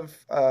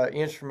repetitive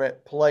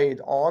instrument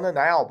played on an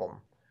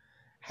album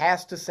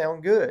has to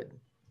sound good.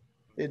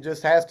 It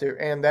just has to,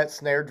 and that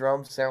snare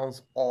drum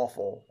sounds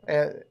awful.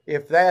 And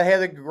if that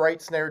had a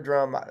great snare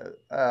drum,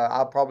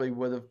 I probably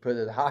would have put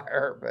it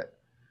higher, but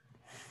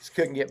just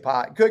couldn't get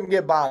by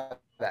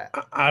that.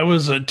 I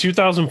was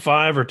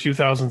 2005 or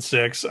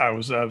 2006. I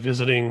was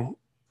visiting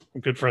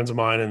good friends of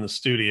mine in the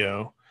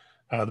studio,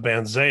 the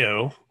band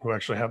Zao, who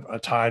actually have a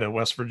tie to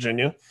West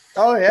Virginia.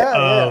 Oh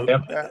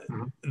yeah.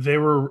 They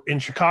were in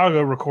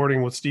Chicago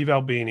recording with Steve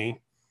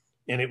Albini,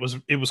 and it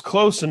was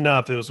close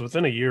enough. It was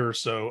within a year or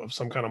so of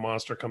Some Kind of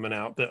Monster coming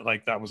out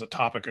that was a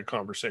topic of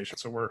conversation.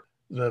 So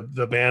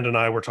the band and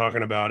I were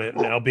talking about it,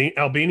 and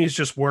Albini's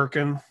just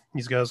working.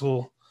 He's got his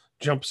little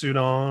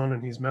jumpsuit on,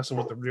 and he's messing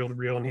with the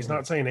reel-to-reel, and he's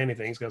not saying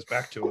anything. He goes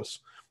back to us,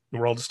 and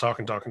we're all just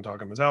talking.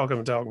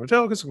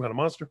 Metallica, Some Kind of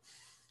Monster.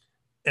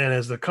 And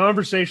as the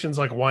conversation's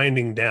like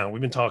winding down, we've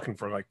been talking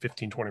for like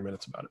 15-20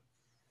 minutes about it,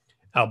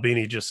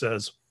 Albini just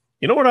says,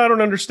 "You know what I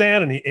don't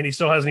understand?" And he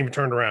still hasn't even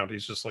turned around.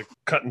 He's just like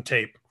cutting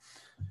tape.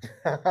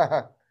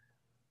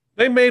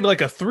 They made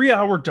like a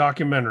 3-hour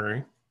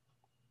documentary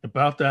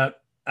about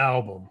that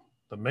album,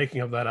 the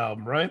making of that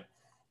album, right?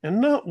 And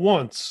not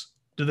once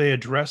do they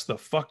address the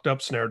fucked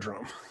up snare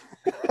drum.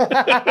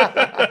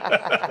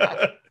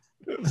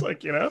 It's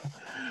like,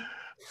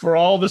 for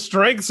all the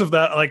strengths of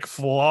that like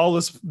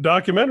flawless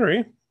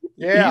documentary,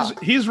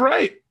 he's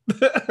right.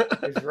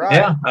 He's right.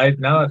 Yeah,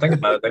 now that I think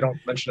about it, they don't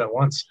mention it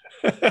once.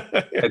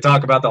 They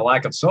talk about the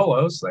lack of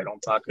solos. They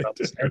don't talk about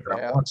the snare drum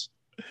once.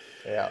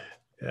 Yeah.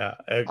 Yeah.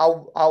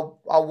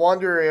 I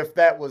wonder if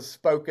that was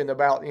spoken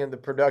about in the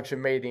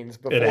production meetings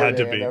before. It had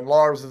to be. And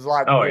Lars is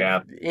like, "Oh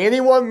yeah,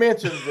 anyone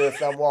mentions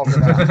this, I'm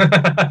walking out."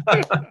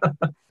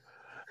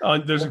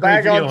 There's we'll a great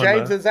bag video on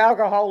James's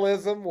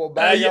alcoholism. We'll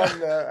bag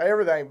on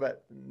everything,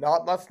 but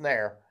not my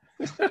snare.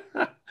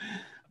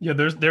 Yeah,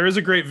 there is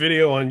a great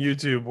video on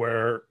YouTube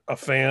where a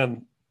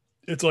fan,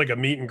 it's like a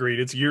meet and greet.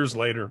 It's years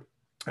later.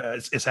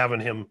 It's having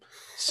him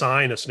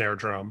sign a snare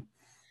drum.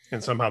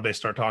 And somehow they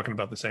start talking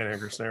about the St.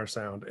 Anger snare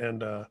sound.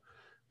 And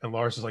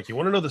Lars is like, "You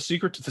want to know the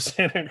secret to the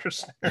St. Anger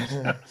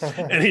snare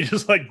sound?" And he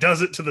just like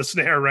does it to the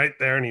snare right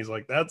there. And he's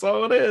like, "That's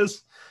all it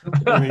is."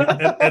 And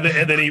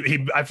then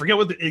he I forget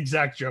what the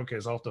exact joke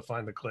is. I'll have to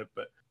find the clip,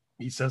 but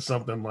he says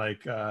something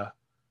like,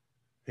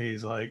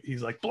 he's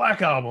like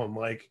Black Album,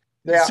 like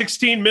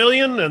 16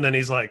 million. And then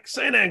he's like,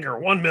 St. Anger,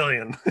 1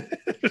 million.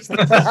 It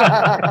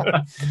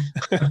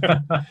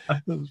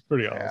was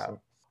pretty awesome.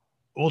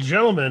 Well,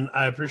 gentlemen,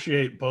 I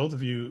appreciate both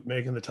of you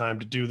making the time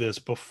to do this.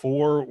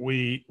 Before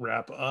we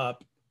wrap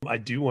up, I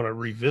do want to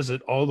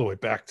revisit all the way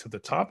back to the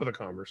top of the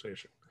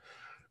conversation.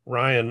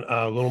 Ryan,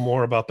 a little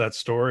more about that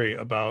story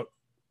about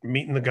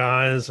meeting the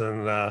guys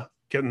and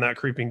getting that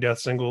Creeping Death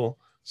single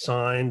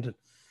signed.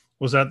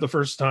 Was that the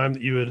first time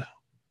that you had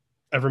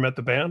ever met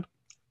the band?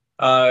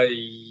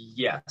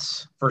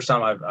 Yes. First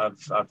time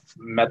I've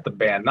met the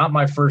band. Not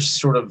my first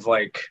sort of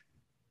like.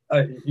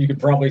 You could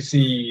probably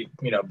see,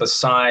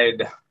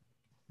 beside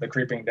the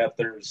Creeping Death,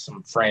 there's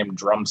some framed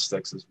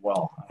drumsticks as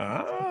well.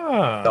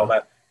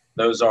 So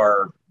those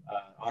are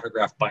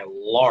autographed by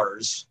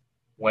Lars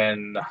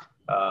when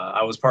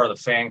I was part of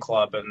the fan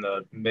club in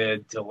the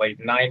mid to late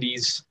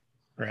 '90s,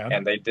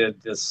 and they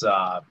did this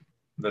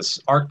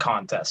art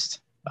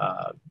contest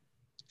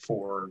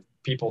for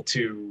people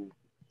to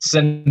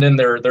send in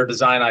their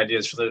design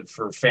ideas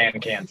for Fan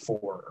Can 4,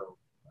 or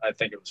I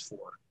think it was 4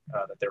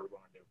 that they were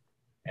going to do.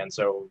 And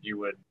so you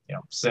would,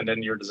 send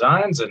in your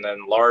designs, and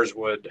then Lars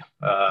would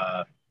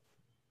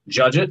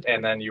judge it,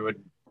 and then you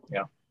would,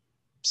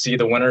 see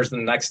the winners in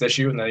the next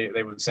issue, and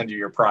they would send you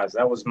your prize.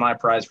 That was my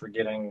prize for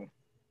getting,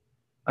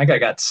 I think I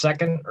got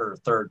 2nd or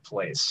 3rd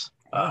place.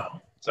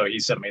 So he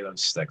sent me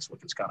those sticks,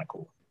 which was kind of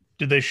cool.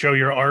 Did they show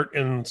your art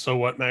in So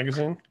What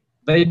magazine?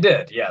 They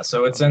did, yeah.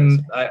 So it's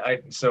in,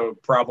 so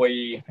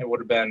probably it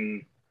would have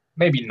been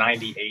maybe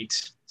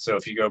 98. So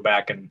if you go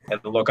back and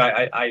look,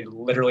 I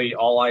literally,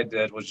 all I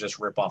did was just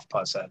rip off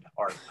Pusshead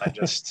art. I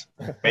just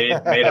made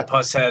a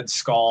Pusshead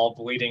skull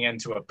bleeding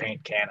into a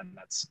paint cannon.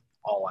 That's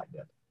all I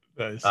did.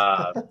 Nice.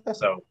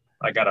 So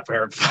I got a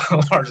pair of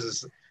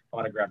Lars's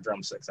autographed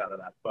drumsticks out of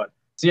that. But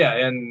so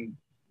yeah, and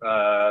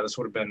this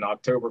would have been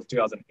October of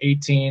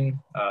 2018.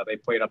 They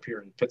played up here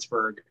in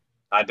Pittsburgh.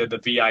 I did the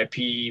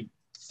VIP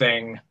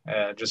thing.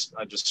 I just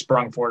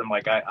sprung for it. I'm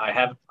like,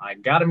 I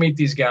got to meet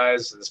these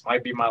guys. This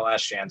might be my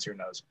last chance. Who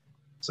knows?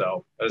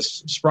 So I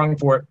just sprung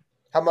for it.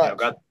 How much?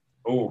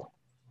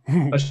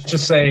 Let's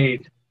just say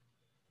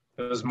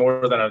it was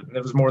more than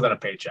a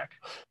paycheck.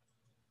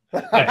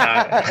 A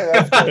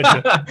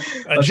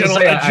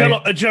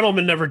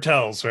gentleman never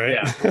tells, right?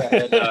 Yeah.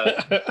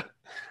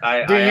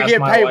 Do you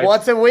get paid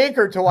once a week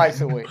or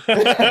twice a week?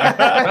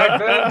 Back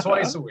then,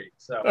 twice a week.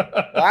 So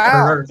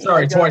wow.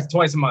 Sorry, okay.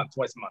 twice a month.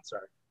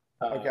 Sorry.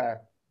 Okay.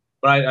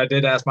 But I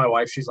did ask my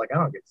wife. She's like, I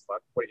don't give a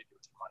fuck. What do you do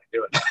with the money?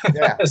 Do it.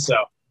 Yeah.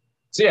 So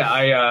yeah,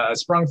 I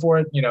sprung for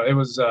it. It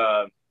was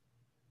a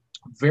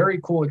very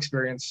cool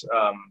experience.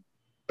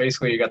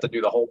 Basically, you got to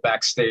do the whole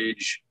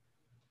backstage.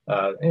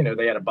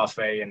 They had a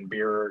buffet and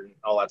beer and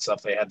all that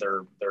stuff. They had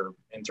their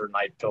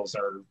Inter-Night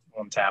Pilsner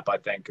on tap, I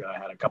think. I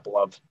had a couple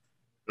of.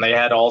 And they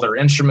had all their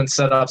instruments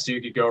set up so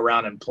you could go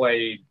around and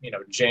play,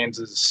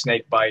 James's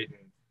Snakebite.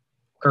 And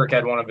Kirk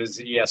had one of his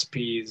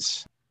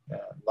ESPs.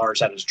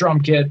 Lars had his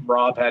drum kit.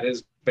 Rob had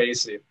his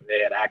bass. They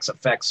had Axe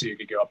Effects, so you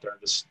could go up there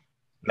and just.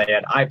 And they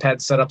had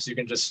iPads set up so you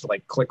can just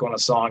like click on a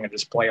song and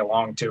just play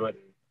along to it.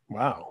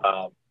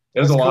 Wow. It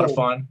was a lot of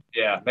fun.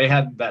 Yeah. They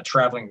had that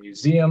traveling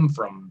museum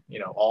from,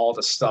 all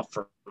the stuff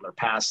from their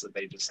past that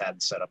they just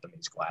had set up in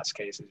these glass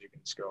cases. You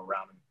can just go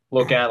around and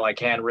look at like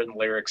handwritten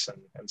lyrics and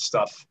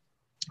stuff.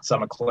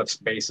 Some of Cliff's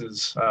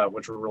basses,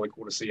 which were really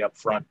cool to see up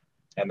front.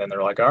 And then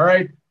they're like, all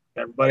right,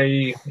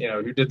 everybody,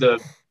 who did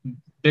the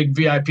big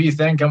VIP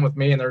thing, come with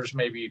me. And there's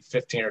maybe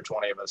 15 or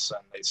 20 of us.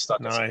 And they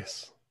stuck us in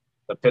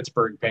the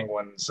Pittsburgh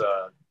Penguins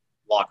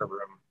locker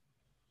room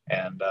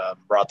and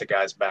brought the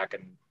guys back.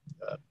 And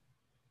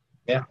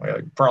we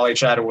probably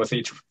chatted with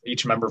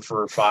each member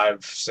for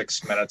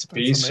 5-6 minutes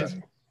apiece.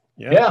 And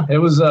it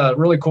was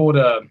really cool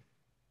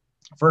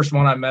first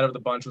one I met of the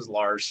bunch was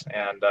Lars,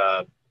 and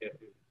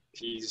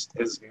his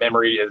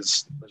memory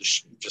is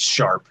just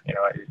sharp.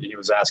 He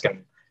was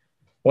asking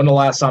when the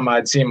last time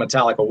I'd seen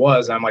Metallica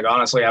was. And I'm like,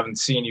 honestly, I haven't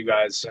seen you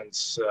guys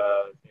since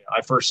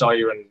I first saw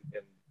you in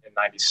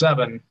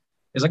 '97.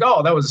 He's like,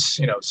 oh, that was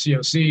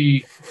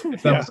COC.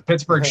 If that was the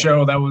Pittsburgh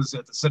show, that was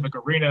at the Civic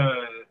Arena,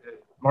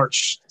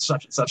 March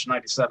such and such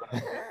 '97.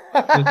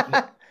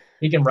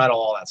 He can rattle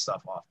all that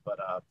stuff off. But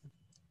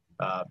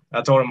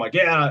I told him like,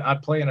 yeah, I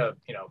play in a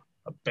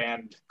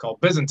band called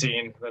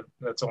Byzantine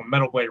that's on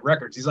Metal Blade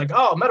Records. He's like,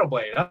 oh, Metal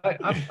Blade,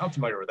 I'm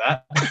familiar with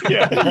that.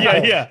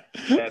 yeah.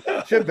 And,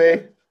 should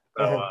be.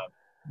 So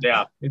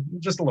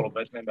just a little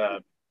bit. And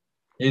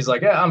he's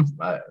like, yeah, I'm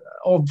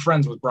old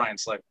friends with Brian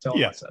Slave. Tell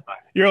him I said hi.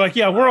 You're like,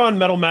 yeah, we're on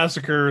Metal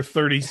Massacre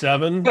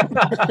 37. But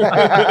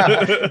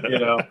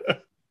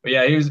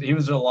yeah, he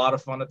was a lot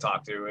of fun to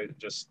talk to. It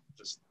just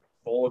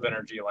full of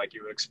energy, like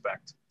you would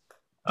expect.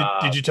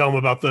 Did you tell him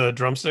about the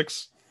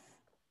drumsticks?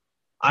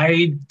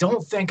 I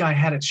don't think I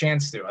had a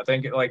chance to. I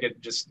think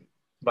it just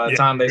by the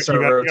time they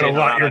started rotating, you got a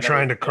lot you're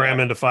trying to cram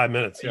into 5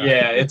 minutes.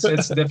 Yeah,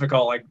 it's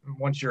difficult. Like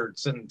once you're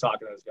sitting and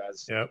talking to those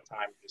guys,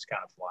 time just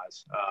kind of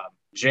flies.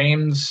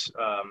 James,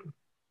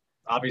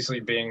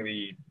 obviously being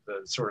the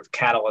sort of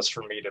catalyst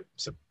for me to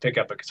pick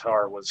up a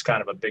guitar was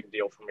kind of a big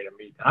deal for me to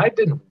meet. And I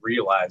didn't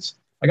realize.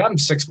 Like I'm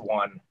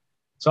 6'1",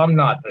 so I'm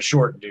not a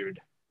short dude.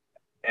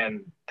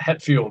 And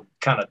Hetfield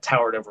kind of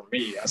towered over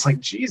me. I was like,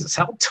 Jesus,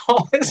 how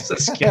tall is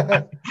this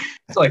guy?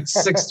 It's like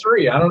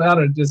 6'3". I don't know how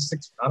to just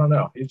I don't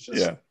know. He's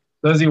just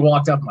as he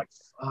walked up, I'm like,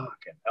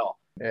 fucking hell.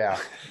 Yeah.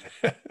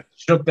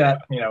 Shook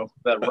that,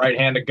 that right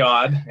hand of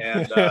God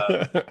and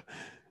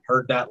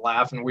heard that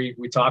laugh. And we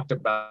talked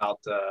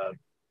about the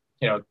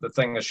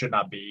thing that should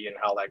not be and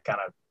how that kind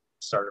of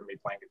started me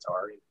playing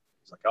guitar.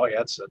 He's like, oh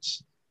yeah,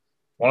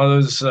 one of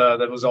those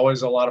that was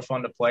always a lot of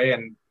fun to play.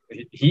 And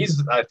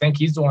I think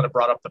he's the one that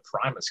brought up the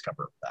Primus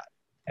cover of that.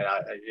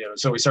 And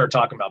so we started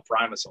talking about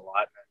Primus a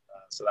lot. And,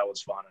 so that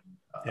was fun.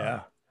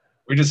 And,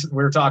 we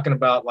were talking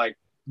about like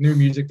new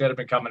music that had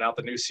been coming out.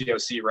 The new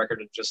COC record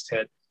had just hit.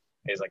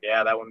 And he's like,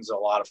 yeah, that one's a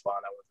lot of fun.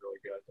 That was really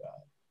good.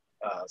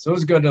 So it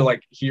was good to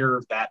like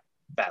hear that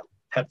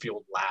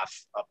Hetfield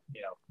laugh up,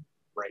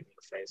 right in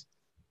your face.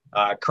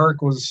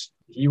 Kirk was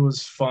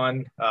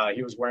fun.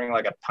 He was wearing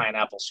like a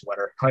pineapple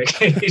sweater. Like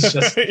he's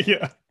just,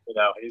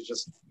 he's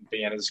just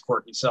being his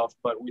quirky self.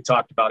 But we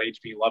talked about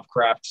H.P.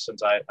 Lovecraft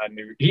since I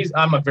knew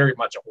I'm a very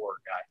much a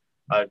horror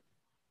guy.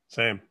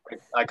 Same.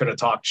 I could have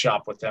talked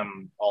shop with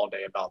him all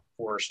day about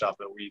horror stuff,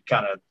 but we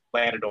kind of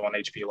landed on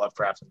H.P.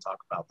 Lovecraft and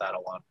talked about that a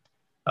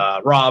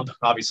lot. Rob,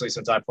 obviously,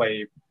 since I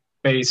play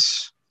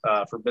bass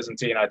for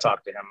Byzantine, I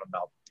talked to him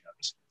about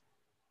just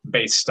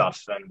bass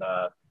stuff. And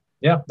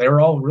they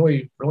were all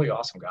really, really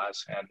awesome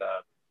guys. And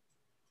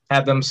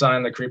had them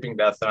sign the Creeping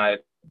Death, and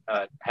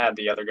I had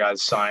the other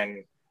guys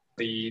sign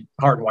the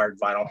Hardwired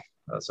vinyl.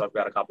 So I've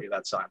got a copy of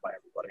that signed by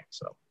everybody.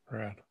 So,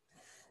 right.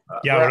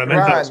 When I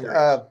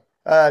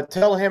meant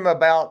tell him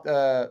about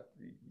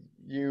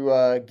you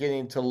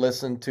getting to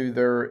listen to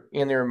their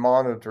in-ear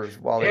monitors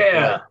while they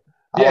play.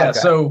 Like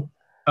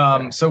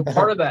so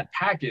part of that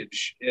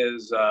package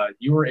is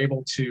you were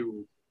able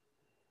to.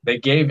 They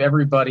gave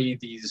everybody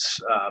these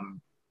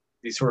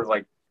sort of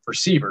like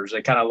receivers.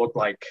 They kind of look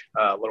like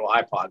little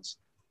iPods,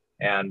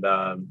 and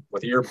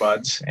with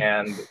earbuds,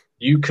 and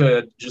you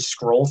could just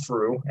scroll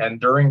through, and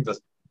during the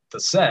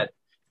set,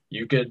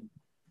 you could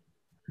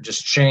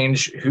just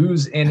change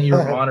whose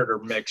in-ear monitor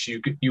mix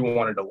you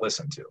wanted to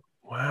listen to.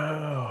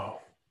 Wow.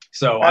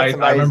 So I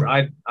remember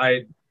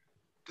I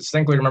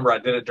distinctly remember I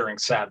did it during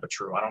Sad But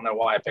True. I don't know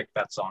why I picked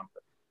that song,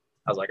 but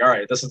I was like, all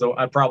right, this is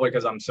probably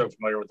because I'm so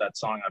familiar with that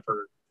song. I've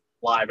heard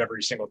live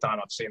every single time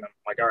I've seen them.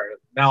 I'm like, all right,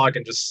 now I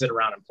can just sit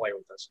around and play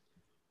with this.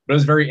 But it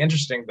was very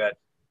interesting that,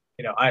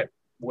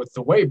 with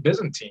the way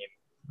Byzantine,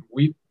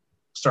 we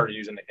started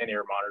using the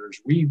in-ear monitors,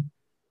 we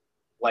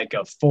like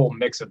a full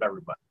mix of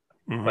everybody.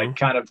 Mm-hmm. Like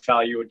kind of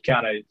how you would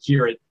kind of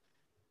hear it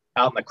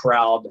out in the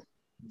crowd.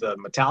 The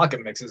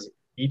Metallica mixes,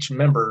 each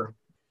member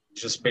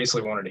just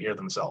basically wanted to hear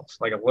themselves.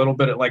 Like a little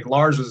bit of, like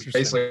Lars was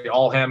basically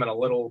all him and a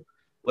little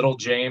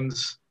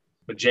James,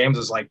 but James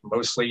is like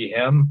mostly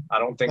him. I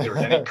don't think there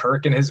was any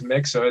Kirk in his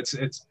mix. So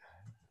it's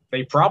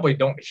they probably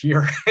don't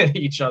hear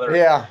each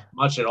other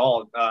much at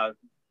all.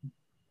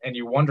 And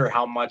you wonder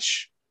how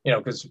much,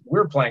 because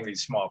we're playing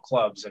these small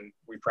clubs and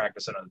we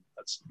practice in a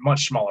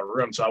much smaller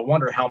room. So I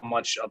wonder how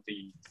much of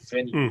the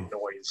venue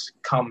noise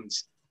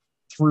comes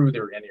through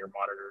their in-ear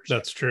monitors.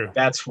 That's true.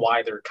 That's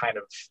why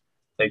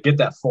they get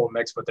that full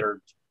mix, but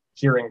they're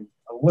hearing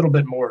a little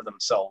bit more of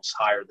themselves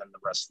higher than the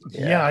rest of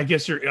them. Yeah, I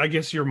guess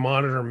your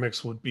monitor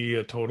mix would be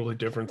a totally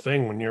different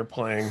thing when you're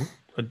playing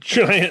a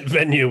giant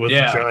venue with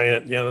a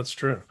giant. Yeah, that's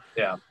true.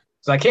 Yeah.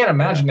 So I can't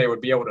imagine they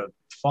would be able to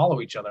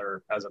follow each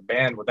other as a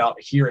band without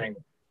hearing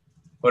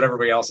what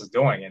everybody else is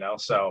doing,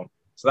 So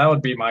that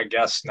would be my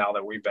guess now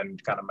that we've been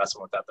kind of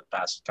messing with that the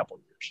past couple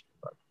of years.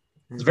 But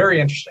it's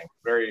very interesting.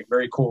 Very,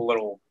 very cool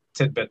little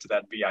tidbit to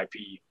that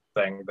VIP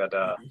thing that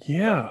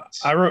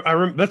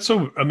that's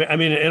so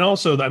and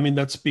also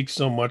that speaks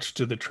so much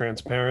to the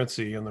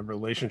transparency and the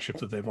relationship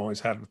that they've always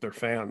had with their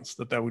fans,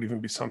 that would even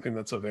be something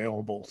that's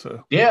available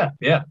to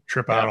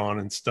trip out on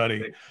and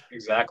study.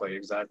 Exactly.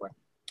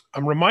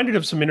 I'm reminded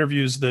of some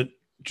interviews that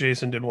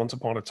Jason did once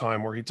upon a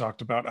time where he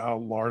talked about how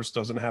Lars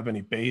doesn't have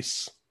any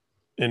bass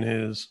in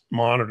his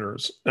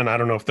monitors, and I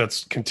don't know if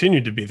that's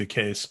continued to be the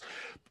case.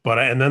 But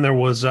and then there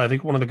was, I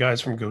think, one of the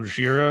guys from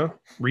Gojira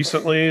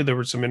recently. There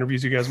were some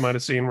interviews you guys might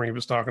have seen where he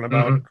was talking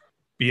about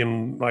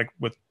being like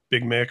with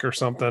Big Mick or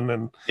something,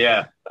 and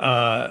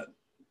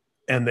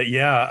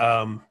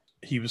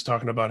he was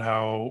talking about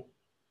how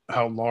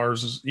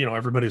Lars,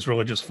 everybody's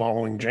really just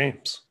following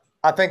James.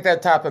 I think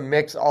that type of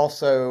mix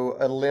also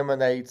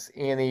eliminates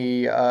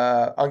any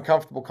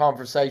uncomfortable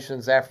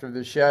conversations after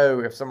the show.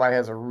 If somebody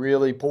has a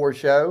really poor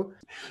show,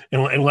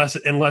 unless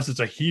it's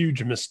a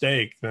huge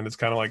mistake, then it's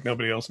kind of like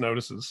nobody else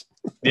notices.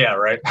 Yeah,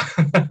 right.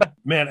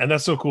 Man, and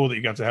that's so cool that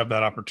you got to have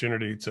that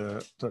opportunity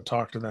to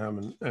talk to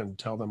them and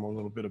tell them a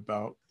little bit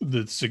about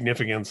the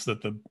significance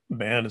that the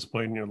band has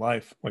played in your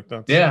life. Like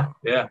that.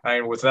 Yeah. I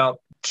mean, without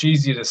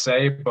cheesy to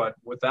say, but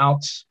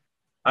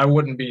I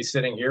wouldn't be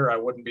sitting here. I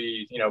wouldn't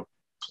be,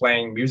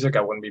 playing music.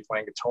 I wouldn't be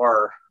playing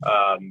guitar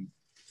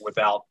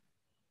without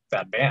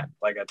that band.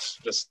 Like that's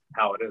just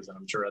how it is, and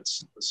I'm sure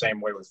it's the same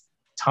way with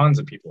tons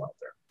of people out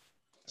there.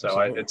 So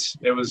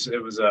it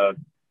was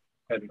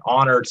an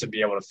honor to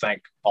be able to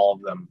thank all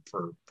of them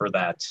for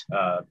that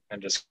and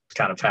just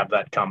kind of have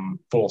that come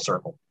full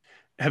circle.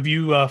 Have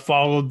you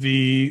followed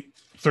the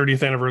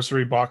 30th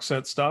anniversary box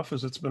set stuff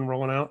as it's been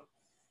rolling out?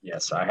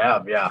 Yes, I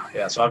have.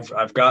 Yeah. So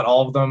I've got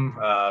all of them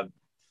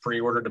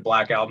pre-ordered the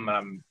Black Album.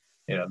 I'm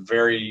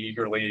very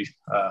eagerly.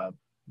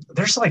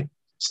 There's like,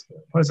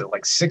 what is it,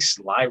 like 6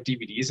 live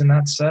DVDs in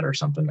that set or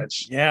something?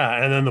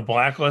 And then the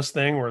Blacklist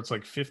thing where it's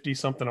like 50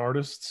 something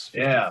artists,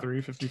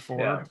 53,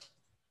 54.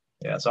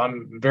 Yeah, so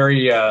I'm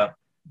very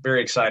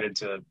excited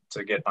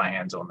to get my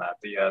hands on that.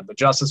 The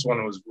Justice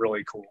one was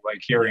really cool. Like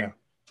hearing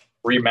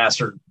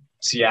remastered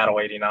Seattle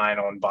 '89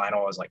 on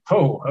vinyl, I was like,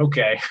 oh,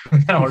 okay,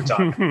 now we're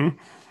talking.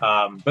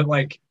 But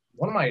like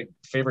one of my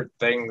favorite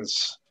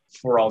things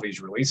for all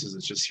these releases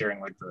is just hearing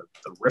like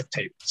the riff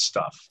tape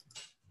stuff.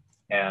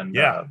 And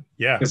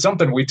it's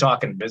something we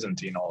talk in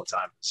Byzantine all the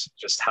time. It's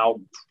just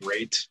how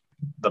great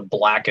the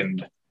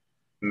blackened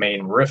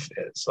main riff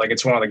is. Like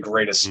it's one of the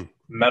greatest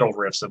metal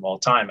riffs of all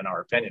time, in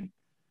our opinion.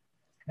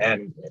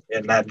 And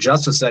in that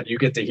Justice set, you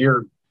get to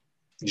hear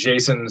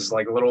Jason's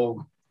like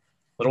little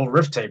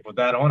riff tape with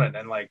that on it,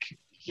 and like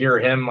hear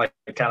him like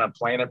kind of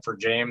playing it for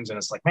James. And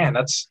it's like, man,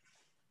 that's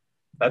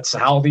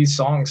how these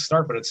songs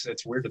start. But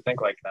it's weird to think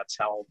like that's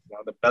how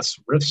one of the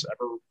best riffs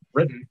ever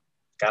written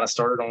kind of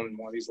started on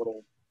one of these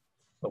little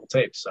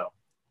tapes. So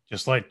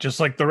just like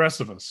the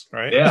rest of us,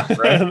 right? Yeah,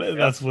 right.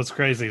 That's what's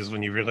crazy is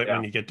when you really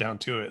when you get down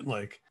to it,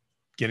 like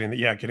getting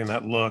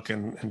that look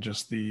and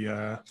just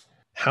the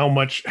how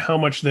much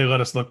they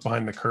let us look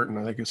behind the curtain,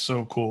 I think is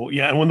so cool.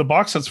 Yeah, and when the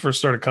box sets first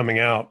started coming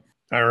out,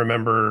 I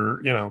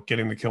remember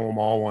getting the Kill 'Em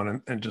All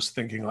one and just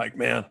thinking like,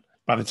 man,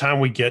 by the time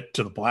we get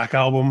to the Black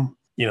Album,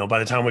 by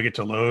the time we get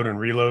to Load and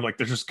Reload, like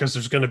there's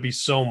going to be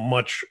so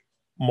much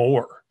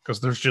more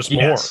because there's just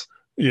more.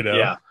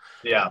 Yeah.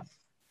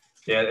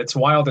 It's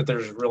wild that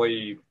there's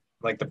really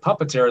like the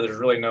Puppeteer. There's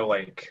really no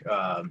like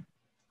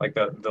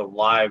the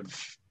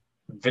live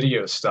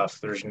video stuff.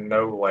 There's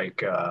no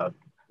like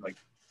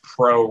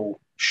pro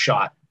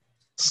shot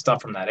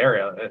stuff from that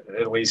area,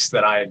 at least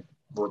that I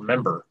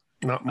remember.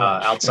 Not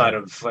much, outside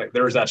of like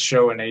there was that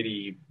show in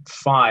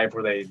 '85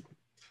 where I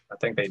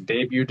think they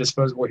debuted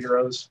Disposable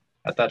Heroes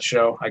at that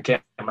show. I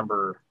can't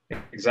remember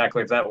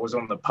exactly if that was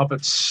on the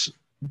Puppets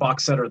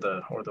box set or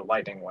the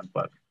Lightning one,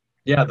 but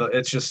yeah,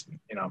 it's just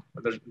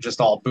there's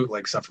just all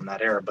bootleg stuff from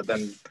that era. But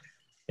then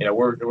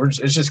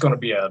it's just going to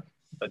be a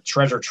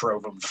treasure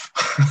trove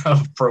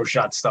of pro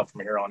shot stuff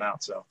from here on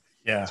out. So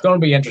yeah, it's going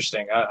to be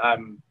interesting.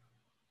 I'm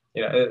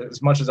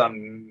as much as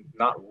I'm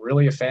not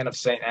really a fan of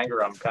Saint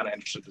Anger, I'm kind of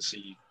interested to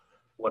see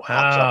what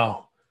pops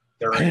up.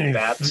 They're in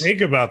that.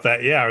 Think about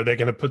that. Yeah, are they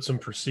going to put some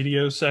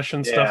Presidio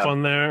session stuff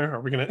on there? Are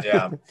we going to?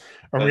 Yeah.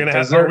 Are we going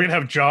to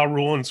have Jaw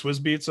Rule and Swizz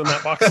Beatz on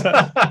that box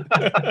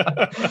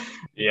set?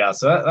 Yeah,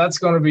 so that's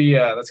going to be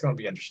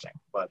interesting.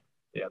 But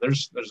yeah,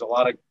 there's a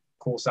lot of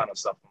cool sounding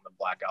stuff on the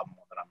Black Album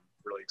that I'm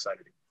really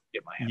excited to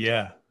get my hands on.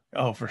 Yeah.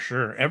 Oh, for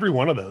sure. Every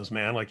one of those,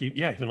 man. Like,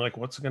 even like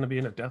what's going to be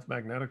in a Death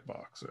Magnetic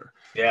box or.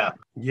 Yeah.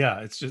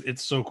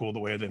 It's so cool the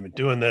way they've been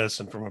doing this,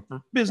 and from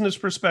a business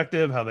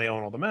perspective, how they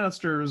own all the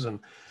masters. And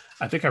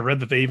I think I read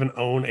that they even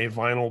own a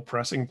vinyl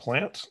pressing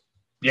plant.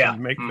 Yeah. To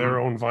make their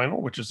own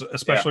vinyl, which is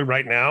especially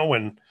right now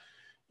when,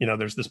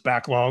 there's this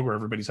backlog where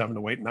everybody's having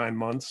to wait 9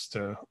 months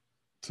to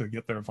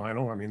get their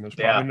vinyl. I mean, there's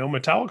probably no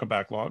Metallica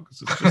backlog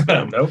because it's just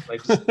them. Nope. They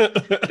just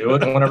do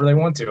it whenever they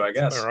want to, I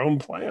guess. Their own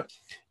plant.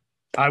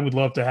 I would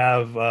love to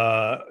have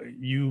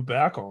you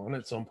back on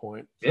at some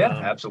point. Yeah,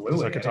 absolutely.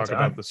 Because I could talk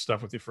about this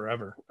stuff with you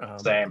forever.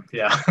 Same,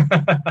 yeah.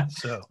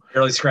 So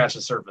barely scratch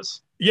the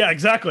surface. Yeah,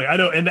 exactly. I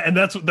know, and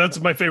that's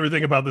my favorite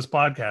thing about this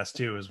podcast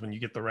too, is when you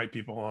get the right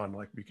people on,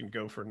 like we can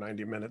go for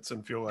 90 minutes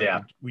and feel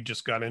like we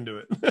just got into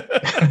it.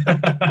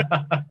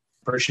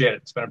 Appreciate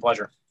it. It's been a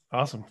pleasure.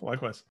 Awesome.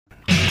 Likewise.